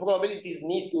renormalize because the probabilities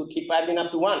need to keep adding up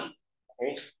to 1.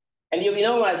 Okay, and you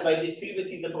renormalize by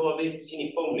distributing the probabilities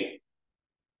uniformly.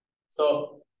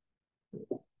 So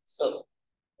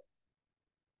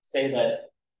say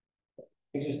that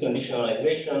this is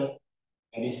conditionalization,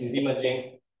 and this is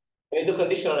imaging. When you do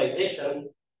conditionalization,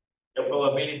 your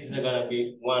probabilities are going to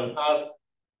be 1/2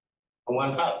 and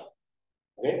 1/2.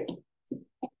 Okay?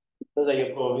 Those are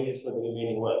your probabilities for the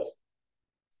remaining words.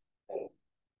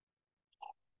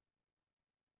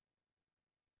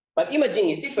 But imaging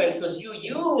is different because you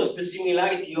use the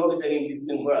similarity ordering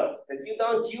between words that you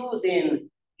don't use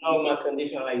in normal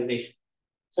conditionalization.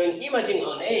 So in imaging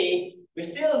on A, we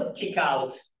still kick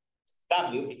out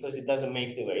W because it doesn't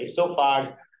make the way. So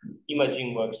far,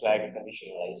 imaging works like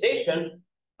conditionalization,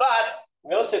 but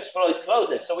we also exploit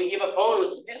closeness. So we give a bonus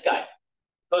to this guy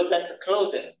because that's the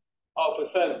closest or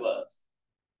preferred words.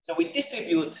 So we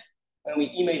distribute when we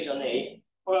image on A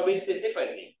probabilities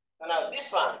differently. So now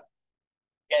this one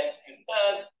gets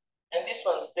 2/3, and this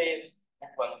one stays at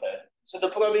 1/3. So the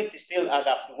probability still add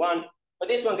up to 1, but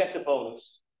this one gets a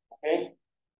bonus. Okay,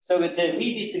 so the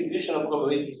redistribution of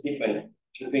probability is different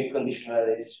between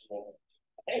conditionalization.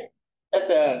 Okay, that's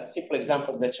a simple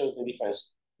example that shows the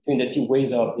difference between the two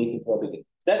ways of updating probability.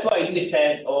 So that's why Lewis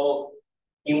says, oh,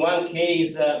 in one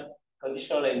case,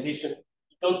 conditionalization,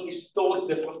 you don't distort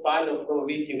the profile of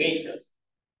probability ratios.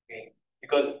 Okay,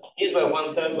 because these were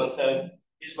 1/3, 1/3.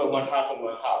 These were 1/2 and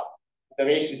 1/2. The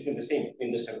ratio is still the same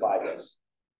between the survivors.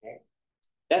 Okay?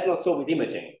 That's not so with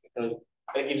imaging because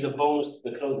that gives a bonus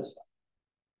to the closest one.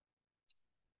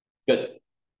 Good.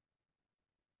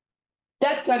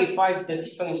 That clarifies the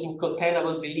difference in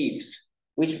cotenable beliefs.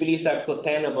 Which beliefs are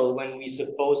cotenable when we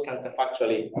suppose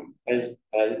counterfactually as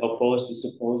opposed to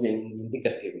supposing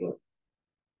indicatively?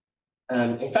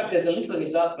 In fact, there's a little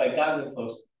result by Gardner who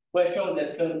has shown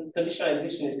that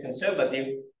conditionalization is conservative.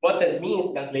 What that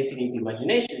means translated into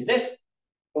imagination is this.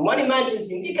 When one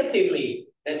imagines indicatively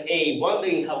that A,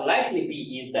 wondering how likely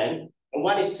B is then, and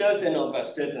one is certain of a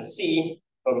certain C,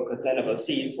 of a cotenable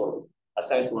C, so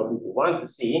assigns probability 1 to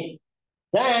C,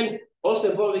 then also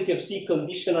the probability of C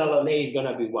conditional on A is going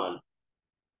to be 1.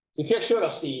 So if you're sure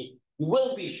of C, you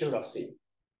will be sure of C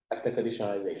after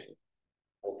conditionalization.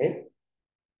 Okay?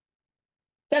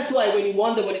 That's why when you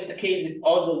wonder what is the case if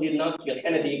Oswald did not kill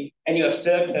Kennedy, and you are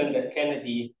certain that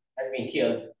Kennedy has been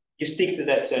killed, you stick to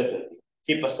that certainty.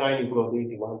 Keep assigning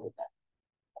probability 1 to that.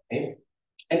 Okay?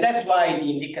 And that's why the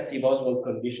indicative Oswald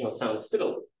conditional sounds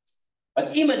true.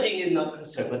 But imaging is not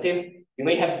conservative. You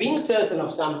may have been certain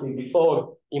of something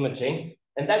before imaging,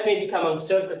 and that may become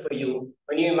uncertain for you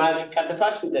when you imagine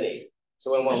counterfactual today.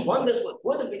 So when one wonders what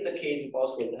would have been the case if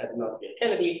Oswald had not killed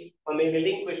Kennedy, one may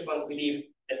relinquish one's belief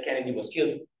that Kennedy was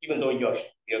killed, even though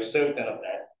you're certain of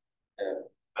that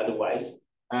otherwise,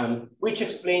 which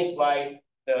explains why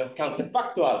the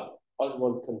counterfactual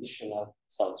Oswald conditional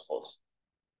sounds false.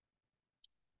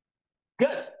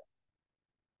 Good.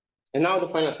 And now the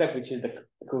final step, which is the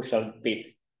crucial bit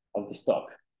of this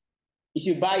talk. If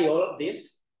you buy all of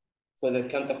this, so the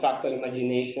counterfactual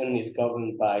imagination is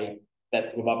governed by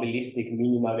that probabilistic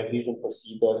minimal revision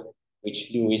procedure,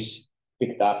 which Lewis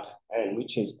picked up and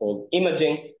which is called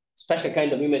imaging, special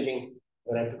kind of imaging.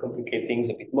 We're going to complicate things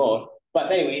a bit more.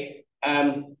 But anyway,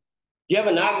 you have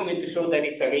an argument to show that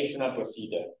it's a rational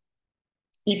procedure.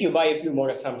 If you buy a few more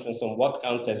assumptions on what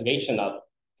counts as rational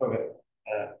for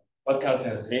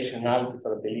rationality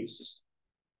for a belief system.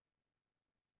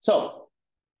 So,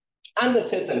 under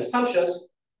certain assumptions,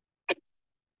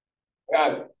 there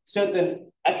are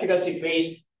certain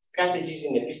accuracy-based strategies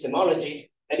in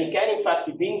epistemology, and it can in fact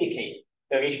vindicate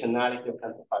the rationality of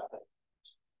counterfactual.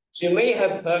 So you may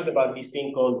have heard about this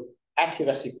thing called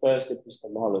accuracy-first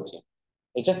epistemology.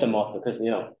 It's just a motto, because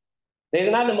there's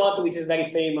another motto which is very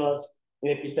famous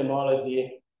in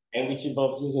epistemology and which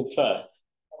involves using first.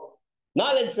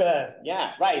 Knowledge first,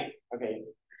 yeah, right, okay.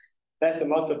 That's the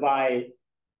motto by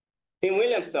Tim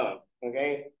Williamson,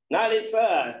 okay? Knowledge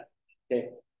first,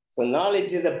 okay? So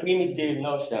knowledge is a primitive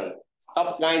notion.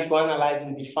 Stop trying to analyze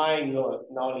and define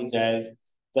knowledge as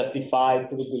justified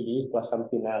through belief or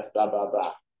something else, blah, blah,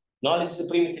 blah. Knowledge is a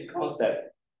primitive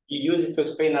concept. You use it to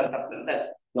explain something. That's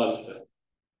knowledge first.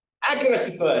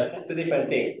 Accuracy first, that's a different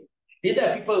thing. These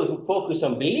are people who focus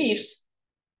on beliefs,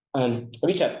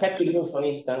 Richard Pettibone, for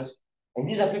instance, and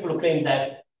these are people who claim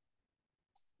that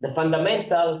the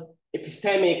fundamental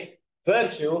epistemic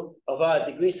virtue of our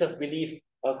degrees of belief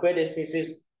or credences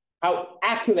is how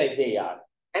accurate they are.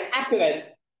 And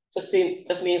accurate just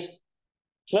means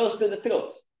close to the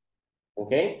truth,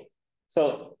 okay?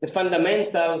 So the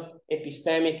fundamental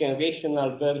epistemic and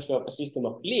rational virtue of a system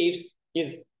of beliefs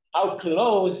is how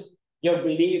close your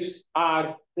beliefs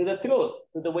are to the truth,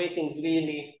 to the way things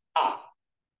really are.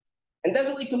 And there's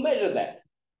a way to measure that.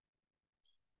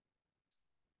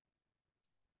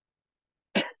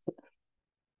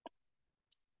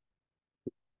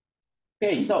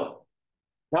 Okay, so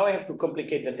Now I have to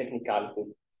complicate the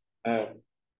technicalities. And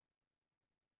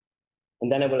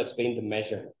then I will explain the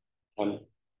measure. Okay,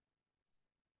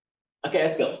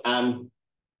 let's go.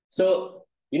 So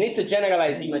you need to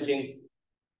generalize imaging.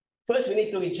 First, we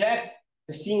need to reject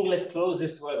the singlest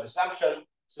closest word assumption.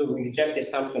 So we reject the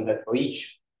assumption that for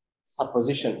each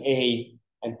supposition A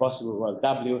and possible word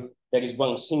W, there is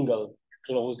one single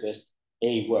closest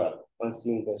A word, one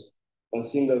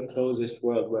single closest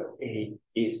word where A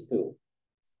is 2.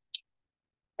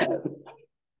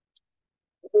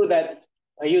 Do that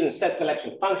by using set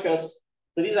selection functions.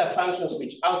 So these are functions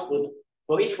which output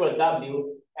for each word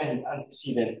W and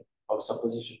antecedent of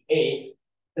supposition A,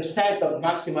 the set of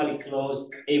maximally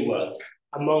closed A words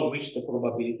among which the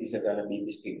probabilities are going to be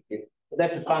distributed. So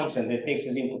that's a function that takes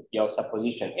as input your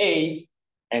supposition A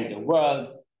and the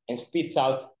word and spits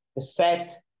out the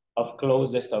set of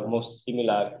closest or most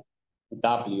similar to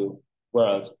W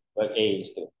words where A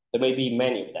is 2. There may be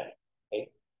many of them.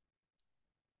 Okay?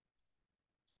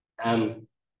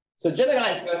 So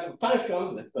generalized transfer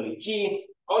function, let's call it G,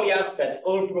 only asks that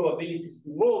all probabilities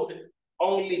be moved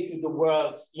only to the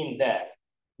words in there,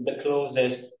 the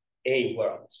closest A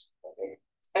words. Okay?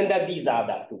 And that these add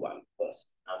up to 1 first.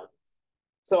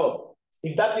 So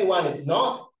if W1 is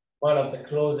not one of the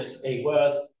closest A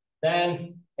words,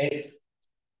 then it's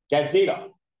get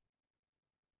 0.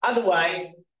 Otherwise,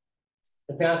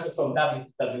 the transfer from W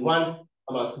to W1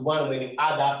 amounts to 1 when you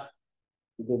add up,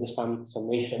 you do the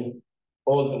summation,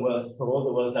 all the words for all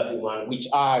the words W1, which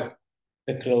are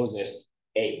the closest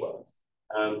A words.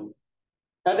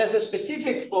 Now there's a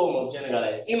specific form of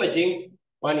generalized imaging,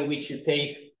 one in which you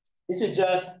take, this is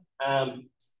just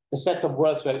the set of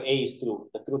words where A is true,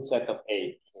 the truth set of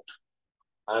A.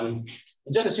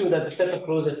 Just assume that the set of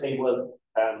closest A words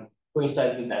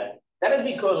coincide with that. That has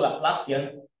been called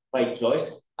Laplacian by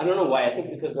Joyce. I don't know why. I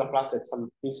think because Laplace had some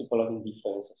principle of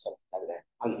indifference or something like that.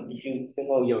 And if you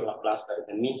know your Laplace better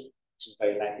than me, which is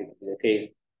very likely to be the case,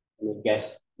 you will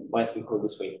guess why it's been called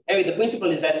this way. Anyway, the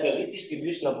principle is that the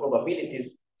redistribution of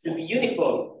probabilities should be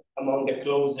uniform among the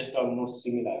closest or most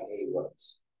similar A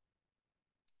words.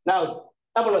 Now,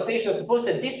 double notation, suppose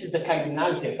that this is the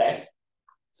cardinality effect.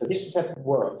 So this is a set of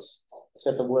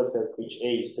words at which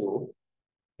A is true.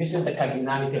 This is the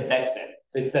cardinality of that set.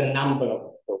 So it's the number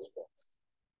of those words.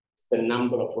 It's the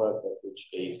number of words at which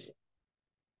A is true.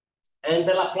 And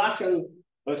the Laplacian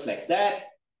works like that.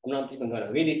 I'm not even going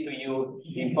to read it to you.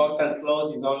 The important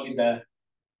clause is only the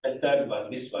third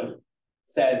one, this one. It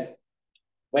says,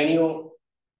 when you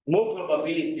move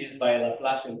probabilities by a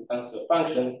Laplacian transfer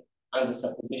function under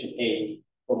supposition A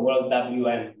from world Wn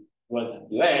to world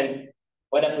Wn,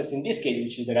 what happens in this case,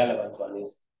 which is the relevant one,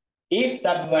 is if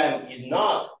Wn is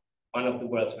not one of the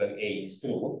words where A is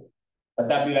true, but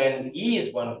Wn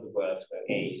is one of the words where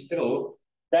A is true,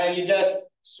 then you just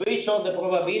switch all the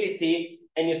probability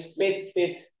and you split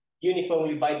it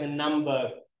uniformly by the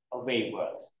number of A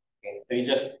words. Okay? So you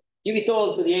just give it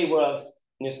all to the A words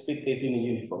and you split it in a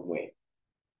uniform way.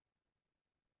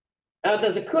 Now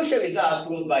there's a crucial result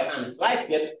proved by Hannes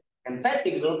Leitgeb and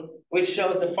Pettigrew, which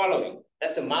shows the following.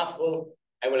 That's a mouthful.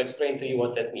 I will explain to you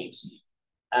what that means.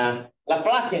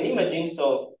 Laplacian imaging,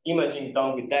 so imaging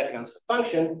done with that transfer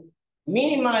function,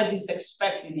 minimizes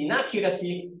expected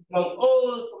inaccuracy from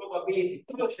all probability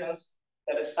functions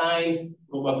that assign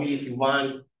probability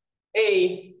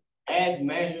 1A as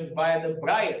measured by the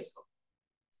Brier score.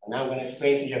 And now I'm going to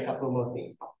explain to you a couple more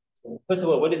things. So first of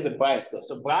all, what is the Brier score?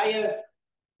 So Brier,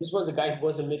 this was a guy who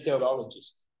was a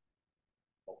meteorologist.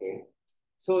 Okay,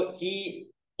 so he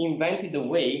invented a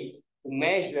way to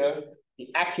measure the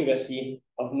accuracy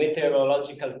of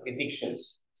meteorological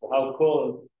predictions. So how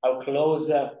close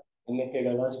a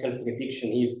meteorological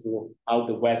prediction is to how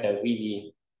the weather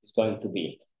really is going to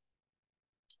be.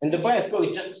 And the Brier score is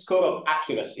just a score of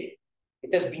accuracy.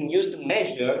 It has been used to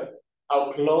measure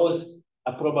how close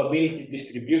a probability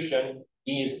distribution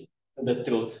is to the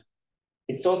truth.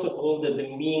 It's also called the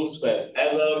mean square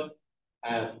error.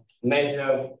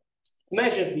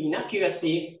 Measures the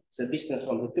inaccuracy, so distance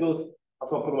from the truth,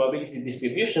 of a probability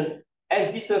distribution as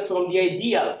distance from the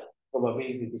ideal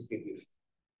probability distribution.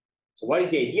 So what is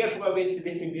the ideal probability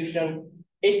distribution?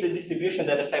 It's the distribution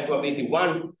that assigns probability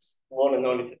 1 to all and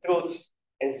only the truths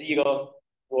and 0 to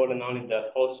all and only the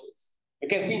falsehoods. You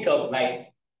can think of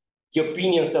like the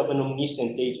opinions of an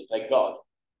omniscient agent like God,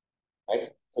 right?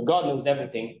 So God knows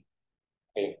everything.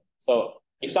 Okay. So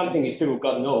if something is true,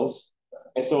 God knows.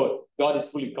 And so God is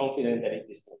fully confident that it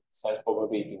is true. Assigns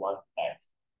probability 1 to that.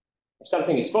 If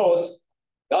something is false,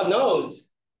 God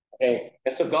knows. Okay.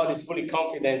 And so God is fully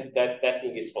confident that that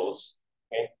thing is false.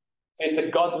 Okay. So it's a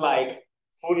godlike,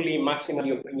 fully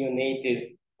maximally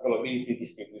opinionated probability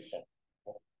distribution.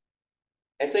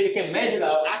 And so you can measure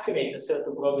how accurate a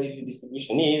certain probability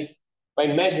distribution is by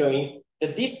measuring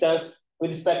the distance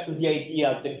with respect to the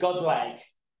idea, the godlike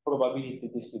probability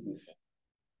distribution.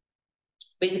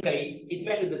 Basically, it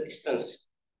measures the distance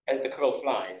as the crow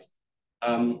flies.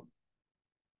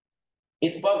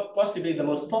 It's possibly the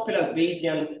most popular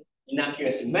Bayesian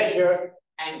inaccuracy measure,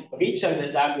 and Richard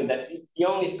has argued that it's the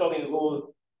only scoring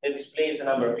rule that displays the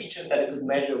number of features that a good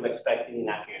measure of expected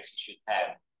inaccuracy should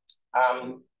have.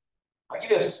 I'll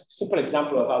give you a simple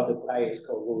example of how the Brier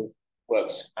score rule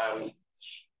works.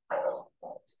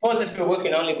 Suppose that we're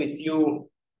working only with two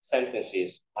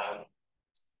sentences.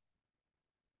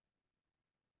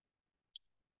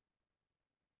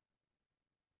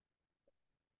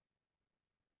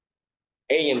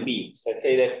 A and B. So let's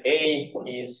say that A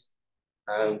is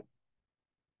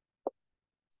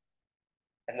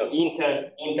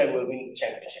Inter will win the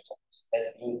championship.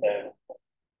 That's Inter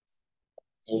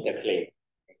claim.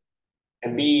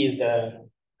 And B is the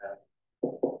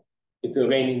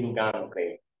reigning Lugano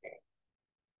claim.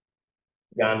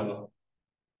 Lugano.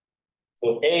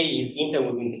 So A is Inter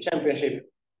will win the championship,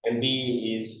 and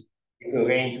B is it will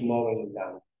rain tomorrow in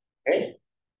Lugano. Okay?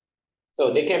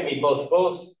 So they can be both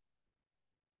false.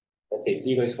 Let's say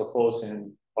 0 is for false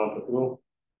and 1 for true.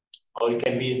 Or it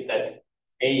can be that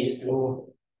A is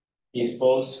true, B is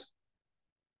false.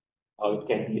 Or it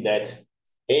can be that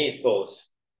A is false,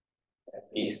 and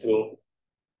B is true.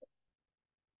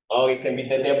 Or it can be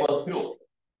that they're both true.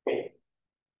 Okay.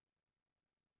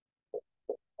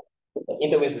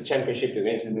 Inter wins the championship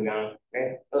against Lugano.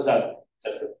 Okay. Those are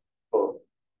just the four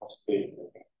possibilities.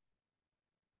 Okay.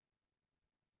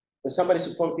 Does somebody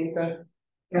support Inter?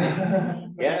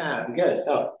 Yeah, good.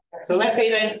 So let's say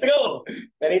that it's true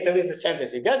that Inter wins the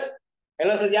championship. Good. And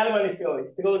also the other one is true.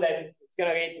 It's true that it's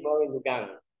gonna rain tomorrow in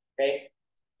Lugano. Okay.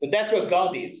 So that's what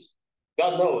God is.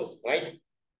 God knows, right?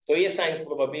 So he assigns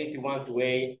probability 1 to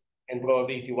A and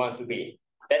probability 1 to B.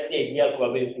 That's the ideal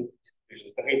probability distribution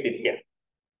stated here.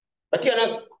 But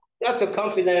you're not so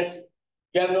confident.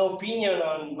 You have no opinion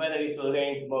on whether it will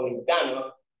rain tomorrow in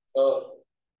Lugano. So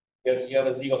you have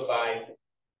a 0.5.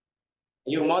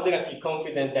 You're moderately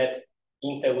confident that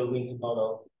Inter will win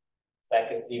tomorrow. It's like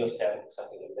a 0.7 or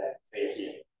something like that. So you're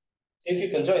here. So if you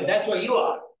can join, that's where you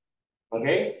are.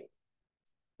 Okay?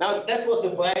 Now that's what the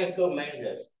Brier score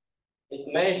measures. It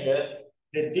measures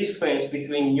the difference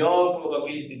between your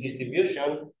probability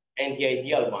distribution and the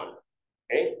ideal one.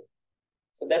 Okay?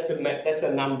 So that's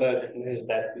a number that measures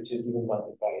that, which is given by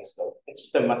the Brier score. It's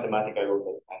just a mathematical rule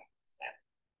that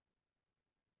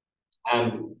I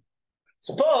understand.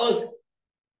 Suppose,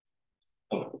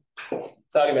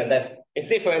 sorry about that. It's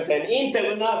different than Inter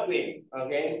will not win.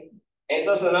 Okay? And it's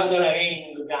also not gonna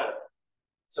rain in Lugano.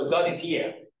 So God is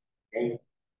here. Okay?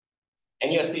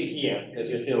 And you're still here because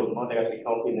you're still moderately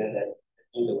confident that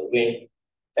Inter will win.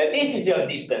 So this is your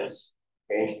distance.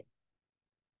 Okay?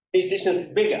 This distance is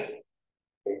bigger.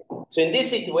 Okay? So in this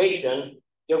situation,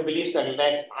 your beliefs are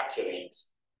less accurate.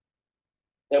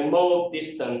 They're more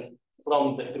distant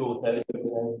from the truth as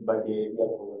represented by the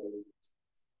probability.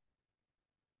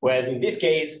 Whereas in this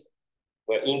case,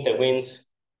 where Inter wins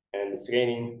and it's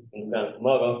raining in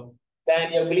tomorrow,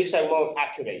 then your beliefs are more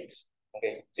accurate.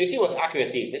 Okay, so you see what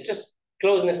accuracy is. It's just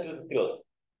closeness to the truth.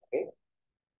 Okay,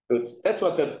 so that's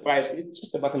what the price. It's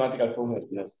just a mathematical formula.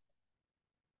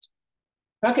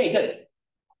 Okay, good.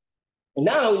 And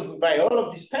now, by all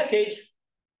of this package,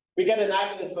 we get an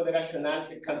argument for the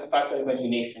rationality of counterfactual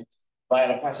imagination via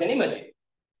Laplacian imaging.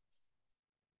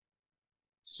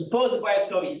 Suppose the Brier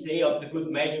score is A of the good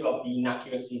measure of the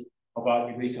inaccuracy of our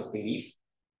degrees of belief.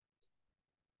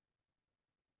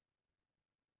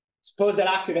 Suppose that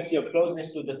accuracy or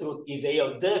closeness to the truth is A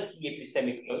of the key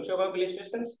epistemic virtue of our belief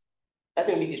systems. That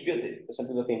can be disputed because some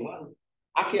people think, well,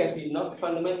 accuracy is not the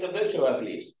fundamental virtue of our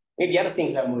beliefs. Maybe other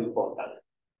things are more important.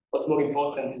 What's more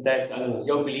important is that, I don't know,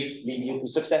 your beliefs lead you to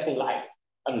success in life.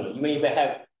 I don't know, you may even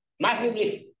have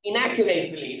massively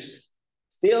inaccurate beliefs,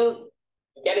 still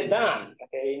get it done,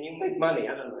 okay, and you make money,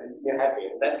 I don't know, and you're happy,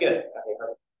 that's good.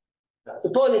 Okay.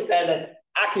 Suppose instead that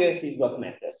accuracy is what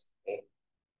matters. Okay?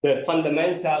 The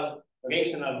fundamental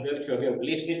rational virtue of your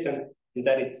belief system is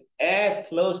that it's as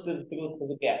close to the truth as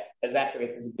it gets, as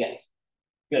accurate as it gets.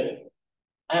 Good.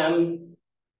 Then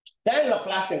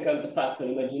Laplacian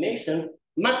counterfactual imagination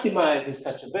maximizes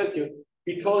such a virtue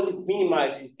because it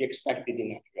minimizes the expected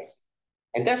inaccuracy.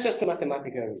 And that's just a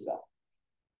mathematical result.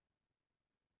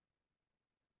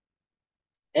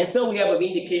 And so we have a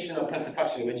vindication of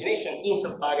counterfactual imagination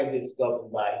insofar as it's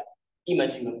governed by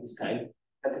imaging of this kind.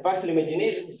 Counterfactual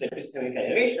imagination is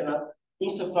epistemically rational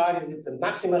insofar as it's a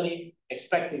maximally,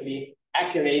 expectedly,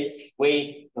 accurate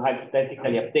way to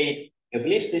hypothetically update your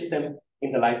belief system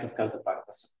in the light of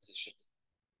counterfactual suppositions.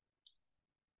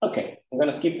 Okay, I'm going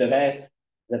to skip the rest.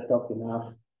 I've talked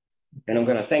enough. And I'm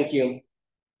going to thank you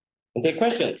and take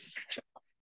questions.